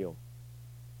you're real?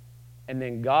 And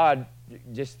then God,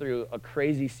 just through a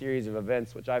crazy series of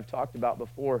events, which I've talked about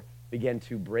before, began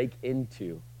to break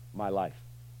into my life.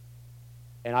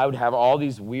 And I would have all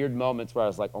these weird moments where I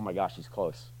was like, oh my gosh, he's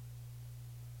close.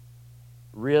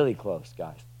 Really close,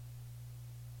 guys.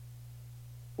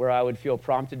 Where I would feel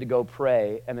prompted to go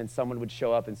pray, and then someone would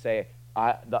show up and say,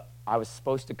 I was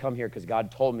supposed to come here because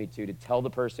God told me to tell the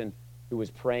person who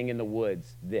was praying in the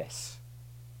woods this.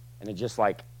 And it just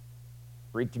like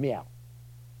freaked me out.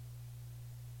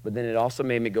 But then it also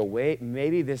made me go, wait,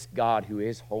 maybe this God who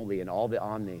is holy and all the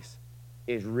omnis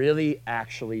is really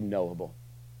actually knowable.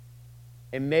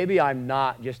 And maybe I'm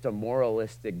not just a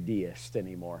moralistic deist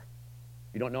anymore.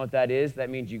 If you don't know what that is, that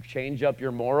means you change up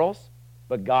your morals,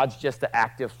 but God's just an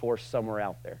active force somewhere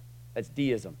out there. That's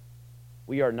deism.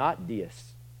 We are not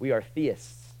deists. We are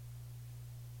theists.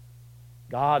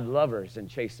 God lovers and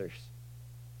chasers.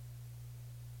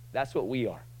 That's what we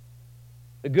are.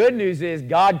 The good news is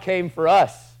God came for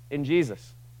us in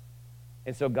Jesus.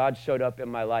 And so God showed up in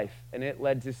my life, and it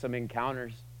led to some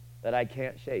encounters that I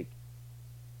can't shake.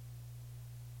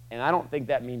 And I don't think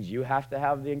that means you have to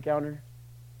have the encounter.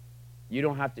 You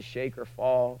don't have to shake or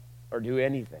fall or do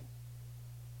anything.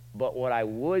 But what I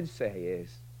would say is,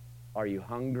 are you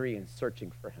hungry and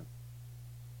searching for him?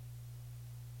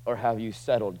 Or have you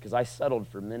settled? Because I settled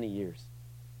for many years.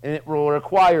 And it will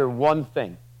require one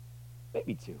thing,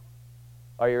 maybe two.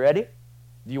 Are you ready?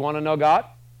 Do you want to know God?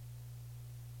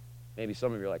 Maybe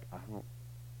some of you are like, I don't.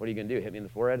 What are you going to do? Hit me in the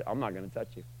forehead? I'm not going to touch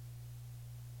you.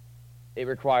 It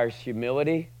requires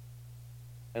humility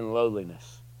and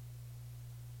lowliness.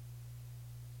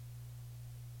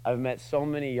 I've met so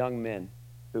many young men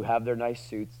who have their nice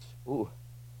suits,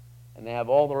 and they have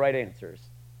all the right answers,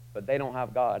 but they don't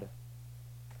have God.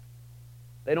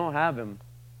 They don't have him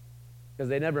because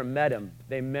they never met him.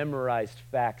 They memorized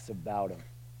facts about him.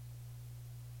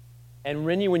 And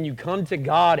when you come to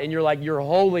God and you're like, you're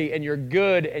holy and you're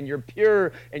good and you're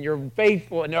pure and you're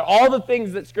faithful and all the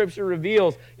things that Scripture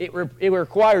reveals, it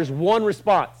requires one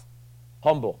response: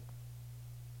 humble.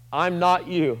 I'm not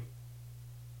you.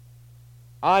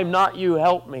 I'm not you.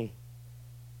 Help me.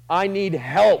 I need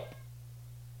help.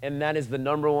 And that is the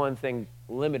number one thing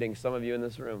limiting some of you in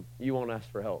this room. You won't ask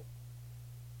for help.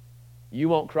 You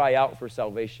won't cry out for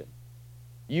salvation.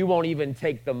 You won't even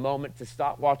take the moment to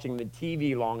stop watching the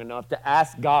TV long enough to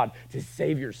ask God to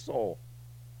save your soul.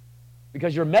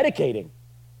 Because you're medicating.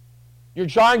 You're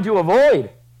trying to avoid.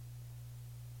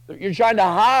 You're trying to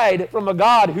hide from a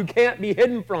God who can't be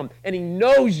hidden from. And he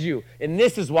knows you. And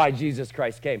this is why Jesus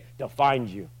Christ came, to find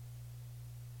you.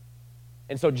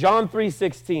 And so John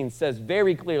 3:16 says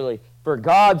very clearly, for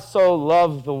God so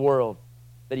loved the world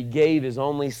that he gave his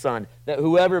only Son, that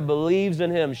whoever believes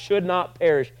in him should not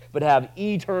perish, but have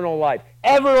eternal life,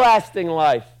 everlasting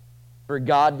life. For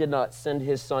God did not send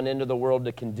his Son into the world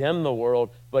to condemn the world,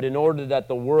 but in order that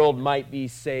the world might be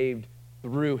saved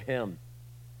through him.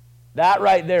 That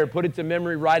right there, put it to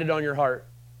memory, write it on your heart.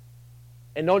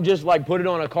 And don't just like put it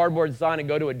on a cardboard sign and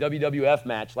go to a WWF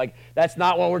match. Like, that's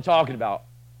not what we're talking about.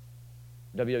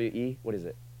 WWE? What is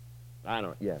it? I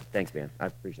don't know. Yeah, thanks, man. I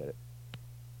appreciate it.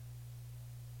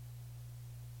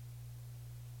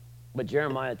 But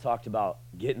Jeremiah talked about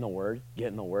getting the word,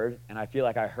 and I feel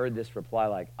like I heard this reply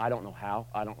like, I don't know how.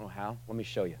 Let me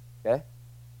show you, okay?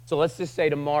 So let's just say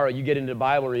tomorrow you get into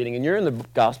Bible reading, and you're in the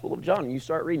Gospel of John, and you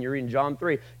start reading. You're reading John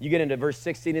 3. You get into verse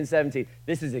 16 and 17.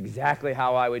 This is exactly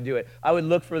how I would do it. I would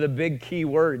look for the big key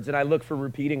words, and I look for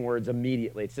repeating words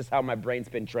immediately. It's just how my brain's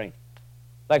been trained.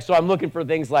 Like, so I'm looking for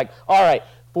things like, all right,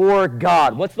 for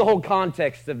God. What's the whole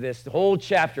context of this? The whole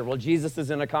chapter. Well, Jesus is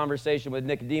in a conversation with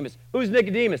Nicodemus. Who's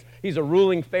Nicodemus? He's a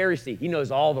ruling Pharisee. He knows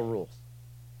all the rules.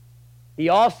 He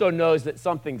also knows that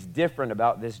something's different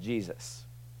about this Jesus.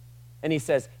 And he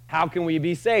says, how can we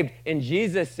be saved? And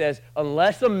Jesus says,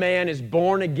 unless a man is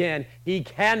born again, he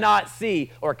cannot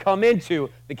see or come into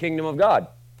the kingdom of God.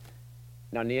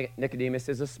 Now, Nicodemus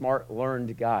is a smart,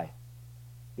 learned guy.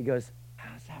 He goes,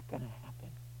 how's that going to happen?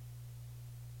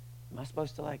 Am I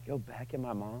supposed to go back in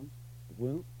my mom's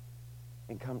womb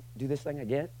and come do this thing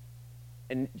again?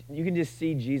 And you can just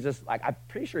see Jesus, I'm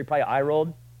pretty sure he probably eye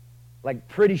rolled.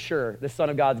 Pretty sure the Son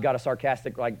of God's got a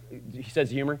sarcastic, he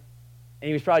says humor. And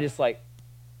he was probably just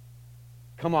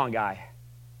come on, guy.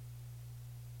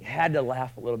 He had to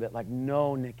laugh a little bit,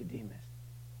 no, Nicodemus.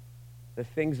 The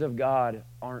things of God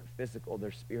aren't physical,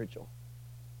 they're spiritual.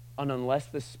 And unless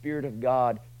the Spirit of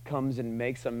God comes and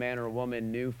makes a man or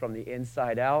woman new from the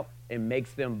inside out and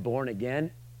makes them born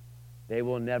again, they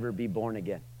will never be born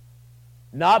again.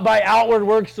 Not by outward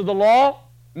works of the law,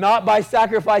 not by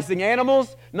sacrificing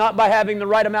animals, not by having the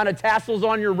right amount of tassels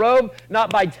on your robe, not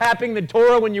by tapping the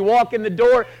Torah when you walk in the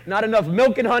door, not enough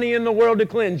milk and honey in the world to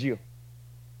cleanse you.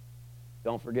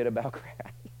 Don't forget about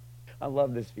crack. I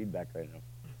love this feedback right now.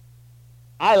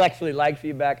 I actually like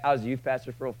feedback. I was a youth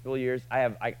pastor for a few years. I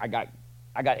got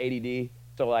ADD,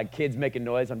 so kids making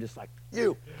noise, I'm just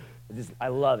you. I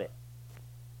love it.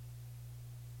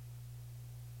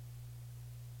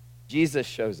 Jesus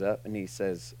shows up and he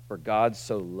says, for God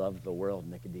so loved the world,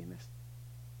 Nicodemus,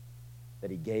 that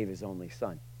he gave his only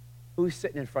son. Who's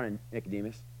sitting in front of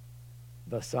Nicodemus?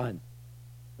 The Son.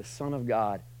 The Son of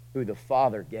God, who the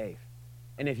Father gave.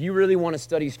 And if you really want to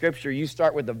study Scripture, you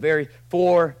start with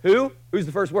for who? Who's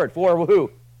the first word? For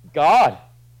who? God.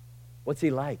 What's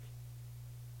he like?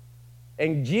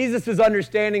 And Jesus'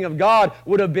 understanding of God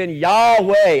would have been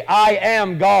Yahweh. I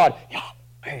am God.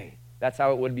 Yahweh. That's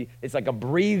how it would be. It's like a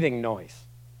breathing noise.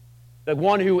 The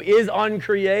one who is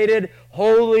uncreated,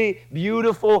 holy,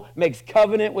 beautiful, makes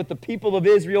covenant with the people of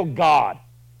Israel, God.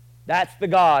 That's the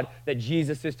God that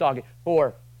Jesus is talking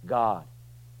for. God.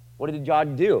 What did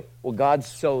God do? Well, God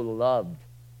so loved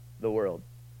the world.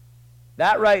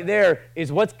 That right there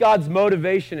is what's God's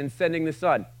motivation in sending the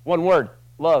Son. One word,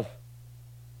 love.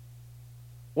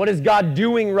 What is God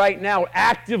doing right now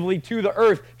actively to the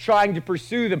earth, trying to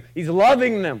pursue them? He's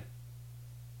loving them.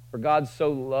 For God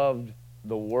so loved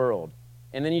the world.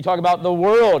 And then you talk about the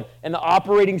world and the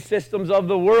operating systems of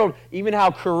the world, even how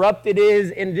corrupt it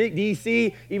is in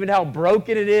D.C., even how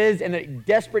broken it is in the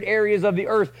desperate areas of the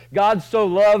earth. God so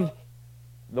loved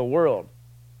the world.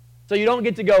 So you don't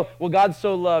get to go, well, God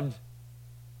so loved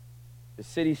the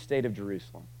city-state of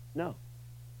Jerusalem. No.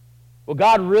 Well,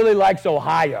 God really likes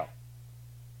Ohio.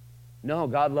 No,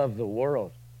 God loved the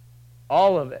world.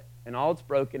 All of it, and all its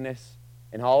brokenness,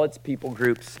 and all its people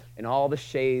groups, and all the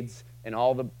shades, and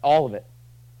all of it.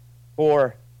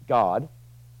 For God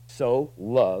so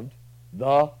loved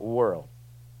the world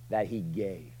that he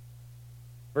gave.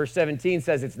 Verse 17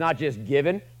 says it's not just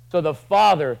given, so the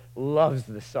Father loves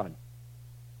the Son.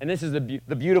 And this is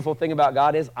the beautiful thing about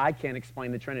God is I can't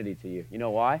explain the Trinity to you. You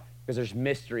know why? Because there's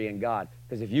mystery in God.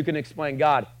 Because if you can explain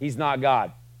God, he's not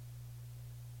God.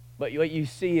 But what you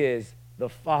see is the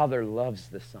Father loves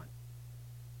the Son.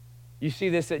 You see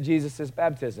this at Jesus'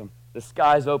 baptism. The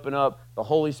skies open up, the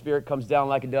Holy Spirit comes down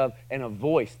like a dove, and a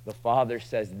voice, the Father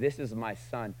says, this is my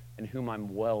Son in whom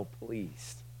I'm well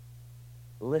pleased.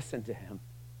 Listen to him.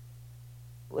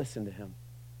 Listen to him.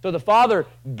 So the Father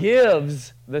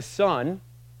gives the Son,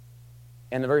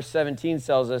 and the verse 17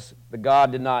 tells us that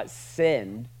God did not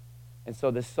send, and so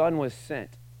the Son was sent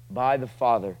by the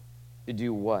Father to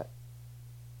do what?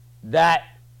 That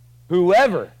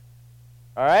whoever,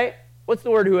 all right? What's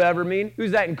the word whoever mean?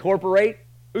 Who's that incorporate?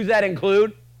 Who's that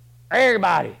include?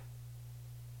 Everybody.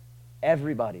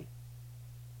 Everybody.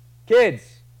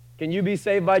 Kids, can you be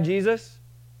saved by Jesus?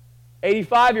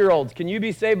 85-year-olds, can you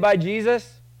be saved by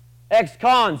Jesus?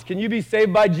 Ex-cons, can you be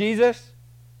saved by Jesus?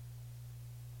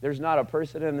 There's not a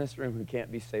person in this room who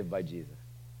can't be saved by Jesus.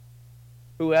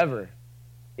 Whoever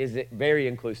is very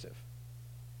inclusive.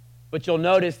 But you'll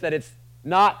notice that it's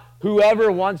not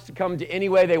whoever wants to come to any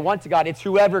way they want to God. It's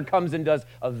whoever comes and does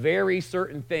a very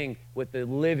certain thing with the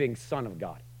living Son of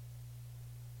God.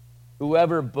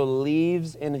 Whoever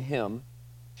believes in him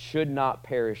should not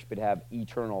perish but have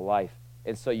eternal life.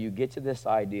 And so you get to this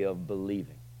idea of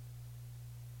believing.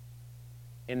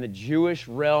 In the Jewish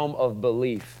realm of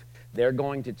belief, they're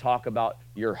going to talk about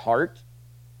your heart,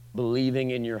 believing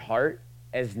in your heart,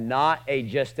 as not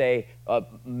just a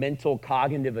mental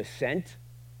cognitive assent,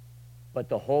 but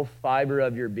the whole fiber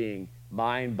of your being,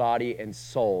 mind, body, and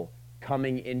soul,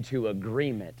 coming into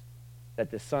agreement that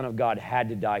the Son of God had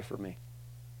to die for me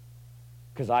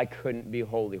because I couldn't be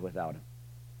holy without him.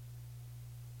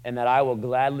 And that I will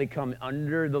gladly come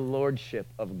under the lordship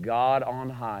of God on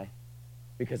high,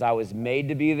 because I was made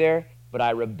to be there, but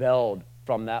I rebelled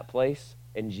from that place,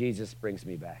 and Jesus brings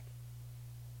me back.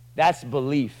 That's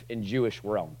belief in Jewish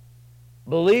realm.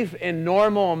 Belief in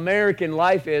normal American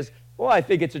life is, well, I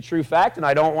think it's a true fact, and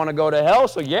I don't want to go to hell,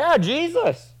 so yeah,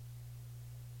 Jesus.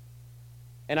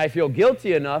 And I feel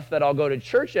guilty enough that I'll go to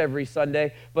church every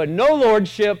Sunday, but no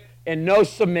lordship and no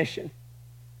submission.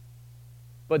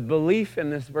 But belief in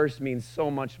this verse means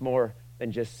so much more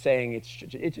than just saying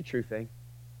it's a true thing.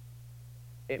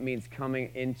 It means coming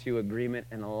into agreement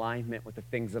and alignment with the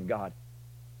things of God.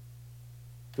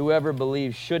 Whoever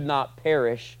believes should not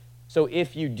perish. So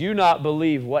if you do not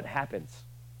believe, what happens?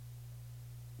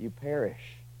 You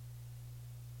perish.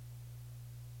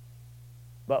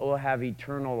 But will have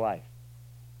eternal life.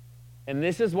 And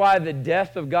this is why the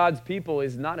death of God's people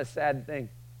is not a sad thing.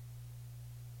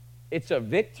 It's a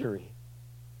victory.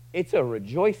 It's a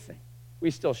rejoicing. We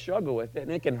still struggle with it,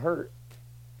 and it can hurt.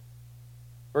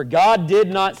 For God did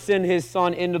not send his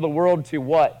Son into the world to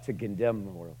what? To condemn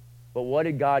the world. But what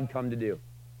did God come to do?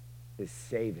 To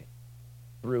save it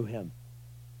through him.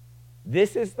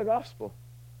 This is the gospel.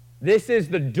 This is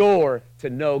the door to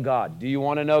know God. Do you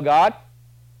want to know God?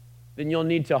 Then you'll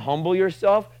need to humble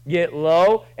yourself, get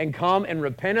low, and come and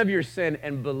repent of your sin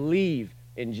and believe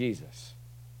in Jesus.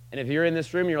 And if you're in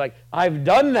this room and you're like, I've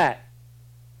done that,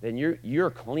 then you're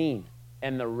clean.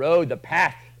 And the road, the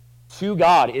path to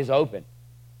God is open.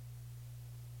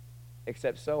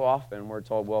 Except so often we're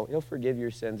told, well, he'll forgive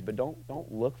your sins, but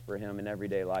don't look for him in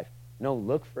everyday life. No,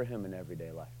 look for him in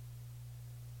everyday life.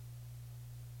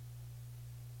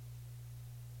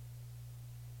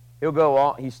 He'll go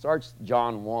on. He starts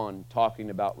John 1 talking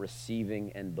about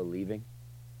receiving and believing.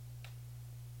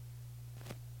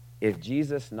 If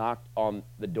Jesus knocked on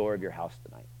the door of your house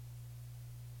tonight,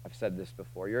 I've said this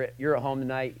before, you're at home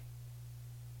tonight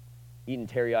eating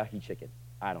teriyaki chicken.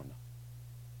 I don't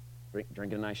know.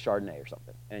 Drinking a nice Chardonnay or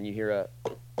something. And you hear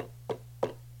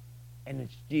and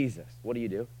it's Jesus. What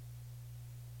do?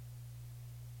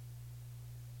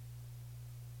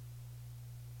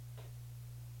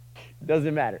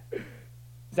 Doesn't matter.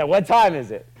 So what time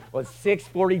is it? Well, it's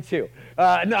 6:42.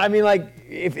 No, I mean, like,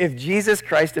 if Jesus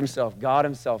Christ himself, God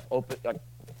himself,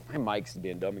 my mic's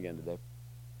being dumb again today,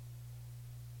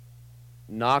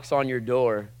 knocks on your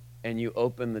door and you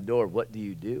open the door, what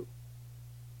do?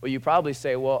 Well, you probably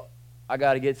say, well, I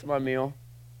got to get to my meal.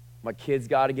 My kids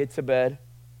got to get to bed.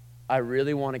 I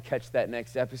really want to catch that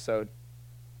next episode.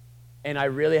 And I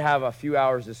really have a few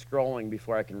hours of scrolling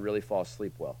before I can really fall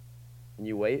asleep well. And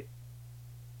you wait.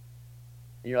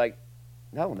 And you're like,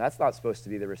 no, that's not supposed to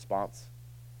be the response.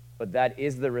 But that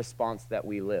is the response that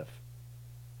we live.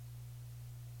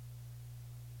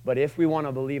 But if we want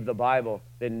to believe the Bible,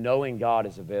 then knowing God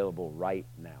is available right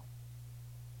now.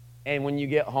 And when you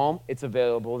get home, it's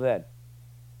available then.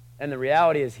 And the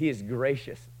reality is he is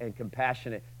gracious and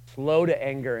compassionate, slow to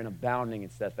anger and abounding in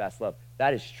steadfast love.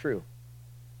 That is true.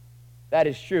 That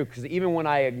is true, because even when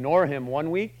I ignore him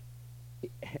one week,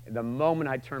 the moment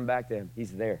I turn back to him,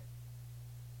 he's there.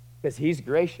 Because he's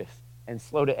gracious and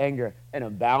slow to anger and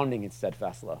abounding in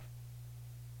steadfast love.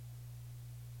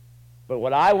 But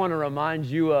what I want to remind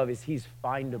you of is he's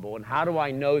findable. And how do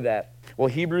I know that? Well,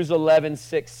 Hebrews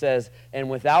 11:6 says, and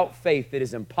without faith it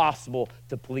is impossible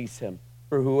to please him.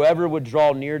 For whoever would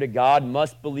draw near to God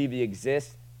must believe he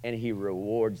exists, and he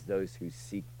rewards those who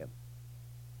seek him.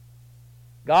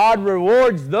 God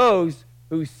rewards those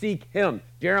who seek him.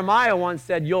 Jeremiah once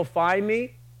said, you'll find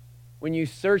me when you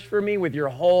search for me with your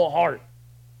whole heart.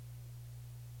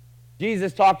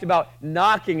 Jesus talked about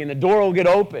knocking and the door will get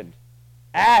opened.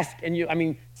 Ask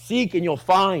and seek and you'll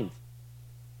find.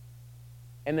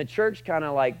 And the church kind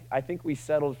of I think we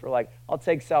settled for I'll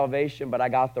take salvation, but I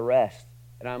got the rest.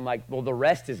 And I'm like, well, the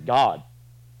rest is God.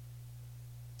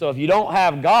 So if you don't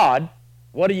have God,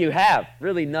 what do you have?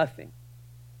 Really nothing.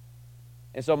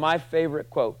 And so my favorite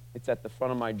quote, it's at the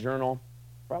front of my journal,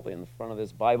 probably in the front of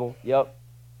this Bible. Yep.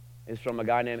 It's from a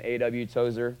guy named A.W.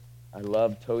 Tozer. I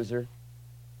love Tozer.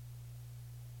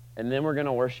 And then we're going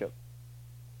to worship.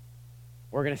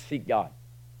 We're going to seek God.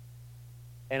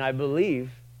 And I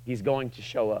believe he's going to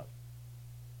show up.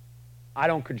 I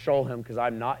don't control him because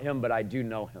I'm not him, but I do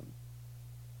know him.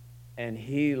 And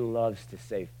he loves to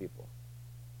save people.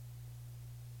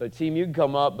 So team, you can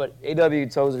come up, but A.W.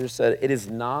 Tozer said, it is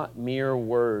not mere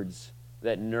words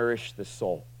that nourish the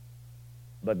soul,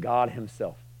 but God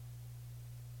himself.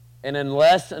 And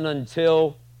unless and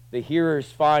until the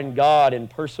hearers find God in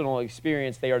personal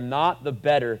experience, they are not the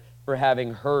better for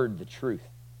having heard the truth.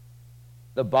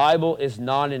 The Bible is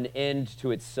not an end to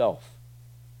itself.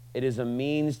 It is a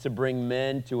means to bring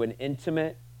men to an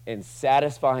intimate and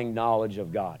satisfying knowledge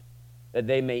of God. that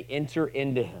they may enter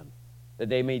into him, that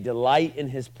they may delight in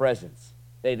his presence,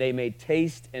 that they may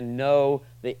taste and know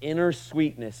the inner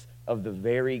sweetness of the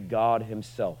very God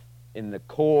himself in the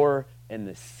core and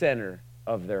the center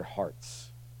of their hearts.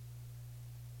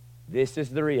 This is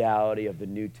the reality of the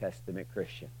New Testament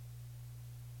Christian.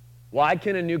 Why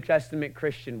can a New Testament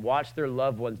Christian watch their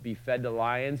loved ones be fed to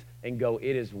lions and go,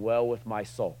 "It is well with my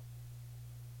soul"?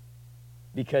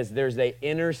 Because there's an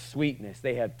inner sweetness.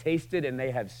 They have tasted and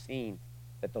they have seen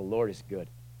that the Lord is good.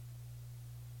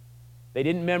 They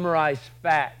didn't memorize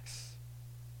facts.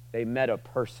 They met a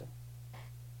person.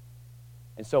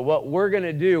 And so what we're going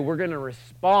to do, we're going to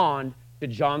respond to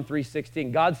John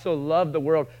 3:16. God so loved the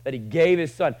world that he gave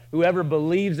his son. Whoever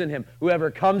believes in him,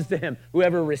 whoever comes to him,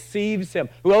 whoever receives him,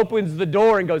 who opens the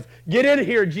door and goes, "Get in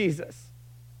here, Jesus."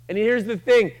 And here's the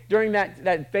thing, during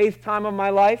that faith time of my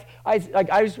life, I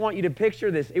just want you to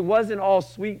picture this. It wasn't all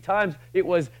sweet times. It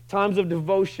was times of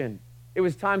devotion. It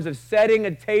was times of setting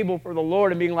a table for the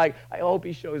Lord and being like, I hope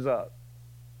he shows up.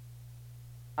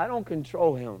 I don't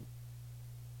control him.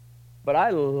 But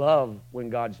I love when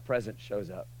God's presence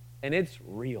shows up. And it's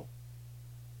real.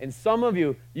 And some of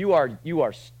you, you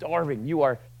are starving. You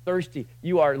are thirsty.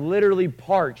 You are literally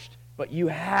parched. But you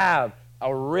have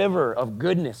a river of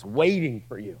goodness waiting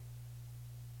for you.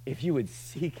 If you would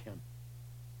seek him.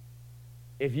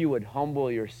 If you would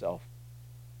humble yourself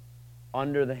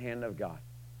under the hand of God,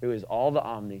 who is all the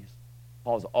omnis,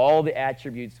 calls all the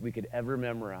attributes we could ever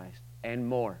memorize, and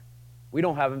more. We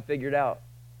don't have them figured out.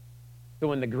 So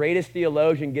when the greatest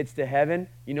theologian gets to heaven,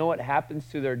 you know what happens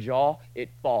to their jaw? It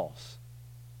falls.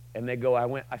 And they go,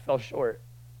 I fell short.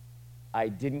 I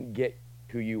didn't get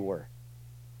who you were.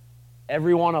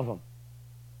 Every one of them.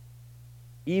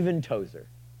 Even Tozer.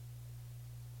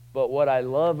 But what I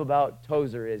love about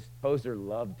Tozer is Tozer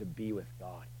loved to be with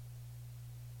God.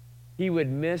 He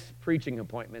would miss preaching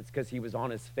appointments because he was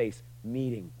on his face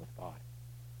meeting with God.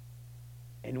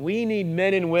 And we need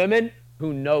men and women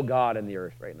who know God in the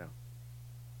earth right now.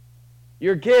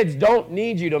 Your kids don't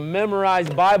need you to memorize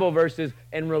Bible verses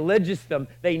and religious them.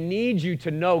 They need you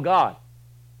to know God.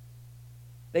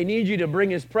 They need you to bring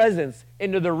his presence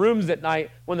into the rooms at night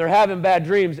when they're having bad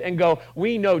dreams and go,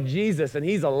 we know Jesus and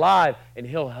he's alive and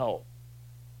he'll help.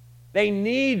 They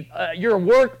need your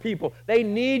work people. They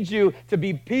need you to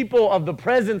be people of the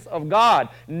presence of God,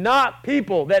 not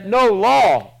people that know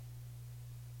law.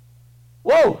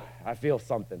 Whoa, I feel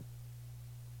something.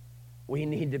 We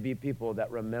need to be people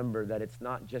that remember that it's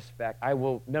not just fact. I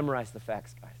will memorize the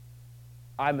facts, guys.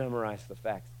 I memorized the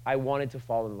facts. I wanted to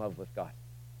fall in love with God.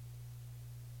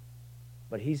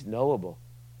 But he's knowable.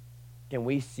 Can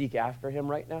we seek after him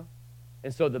right now?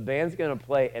 And so the band's going to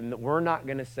play, and we're not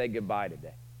going to say goodbye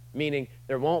today. Meaning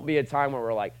there won't be a time where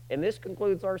we're like, and this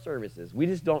concludes our services. We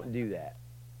just don't do that.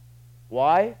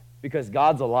 Why? Because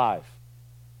God's alive.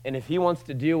 And if he wants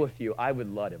to deal with you, I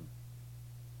would let him.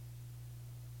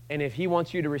 And if he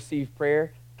wants you to receive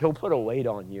prayer, he'll put a weight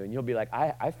on you. And you'll be like,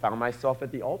 I found myself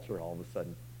at the altar all of a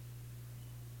sudden.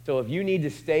 So if you need to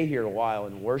stay here a while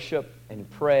and worship and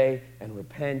pray and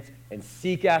repent and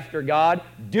seek after God,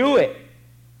 do it.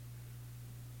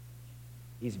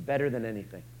 He's better than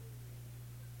anything.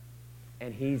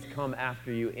 And he's come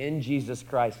after you in Jesus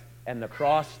Christ. And the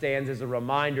cross stands as a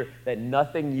reminder that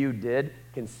nothing you did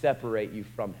can separate you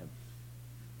from him.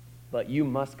 But you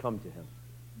must come to him.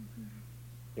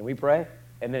 Can we pray?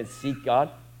 And then seek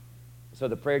God? So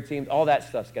the prayer teams, all that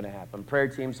stuff's going to happen. Prayer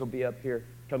teams will be up here.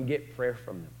 Come get prayer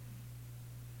from them.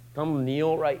 Come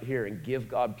kneel right here and give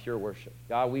God pure worship.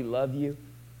 God, we love you,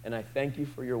 and I thank you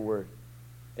for your word.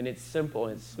 And it's simple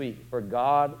and it's sweet. For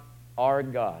God, our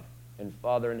God, and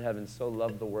Father in heaven so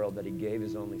loved the world that he gave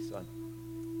his only son.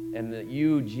 And that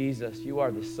you, Jesus, you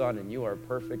are the Son, and you are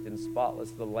perfect and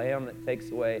spotless, the Lamb that takes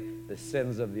away the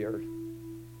sins of the earth.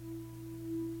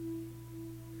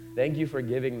 Thank you for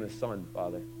giving the Son,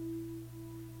 Father.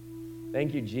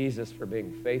 Thank you, Jesus, for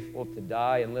being faithful to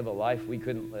die and live a life we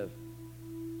couldn't live.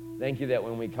 Thank you that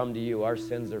when we come to you, our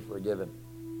sins are forgiven,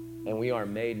 and we are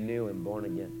made new and born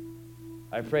again.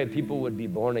 I pray people would be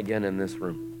born again in this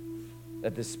room.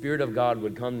 That the Spirit of God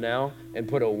would come now and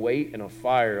put a weight and a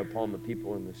fire upon the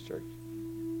people in this church.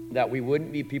 That we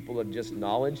wouldn't be people of just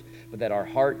knowledge, but that our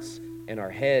hearts and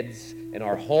our heads and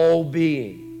our whole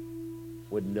being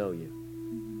would know you.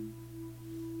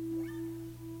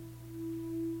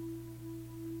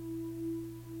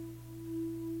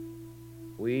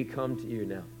 We come to you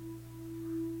now.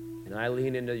 And I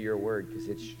lean into your word because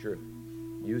it's true.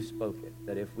 You spoke it,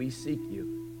 that if we seek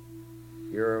you,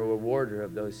 you're a rewarder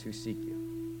of those who seek you.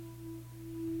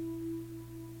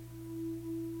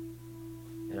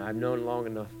 And I've known long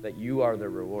enough that you are the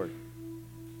reward.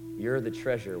 You're the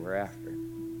treasure we're after.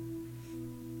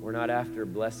 We're not after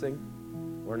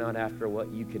blessing. We're not after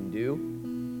what you can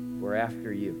do. We're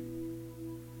after you.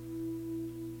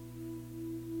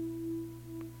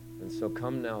 And so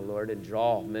come now, Lord, and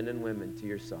draw men and women to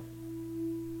yourself.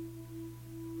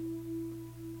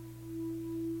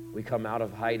 We come out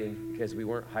of hiding because we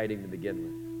weren't hiding to begin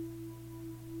with.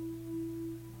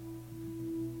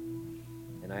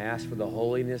 And I ask for the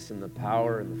holiness and the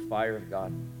power and the fire of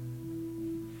God.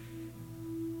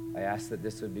 I ask that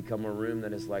this would become a room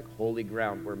that is like holy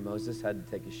ground where Moses had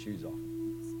to take his shoes off.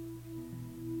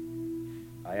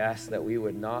 I ask that we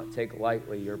would not take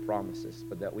lightly your promises,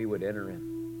 but that we would enter in.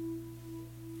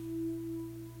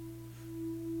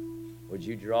 Would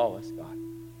you draw us, God?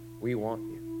 We want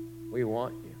you. We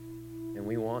want you. And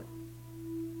we want you.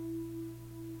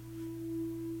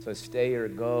 So stay or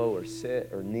go or sit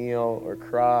or kneel or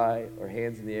cry or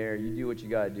hands in the air. You do what you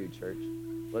got to do, church.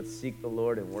 Let's seek the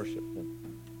Lord and worship him.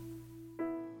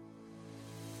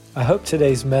 I hope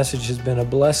today's message has been a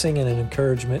blessing and an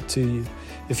encouragement to you.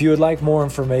 If you would like more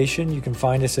information, you can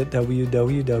find us at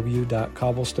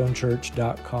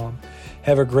www.cobblestonechurch.com.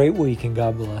 Have a great week and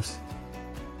God bless.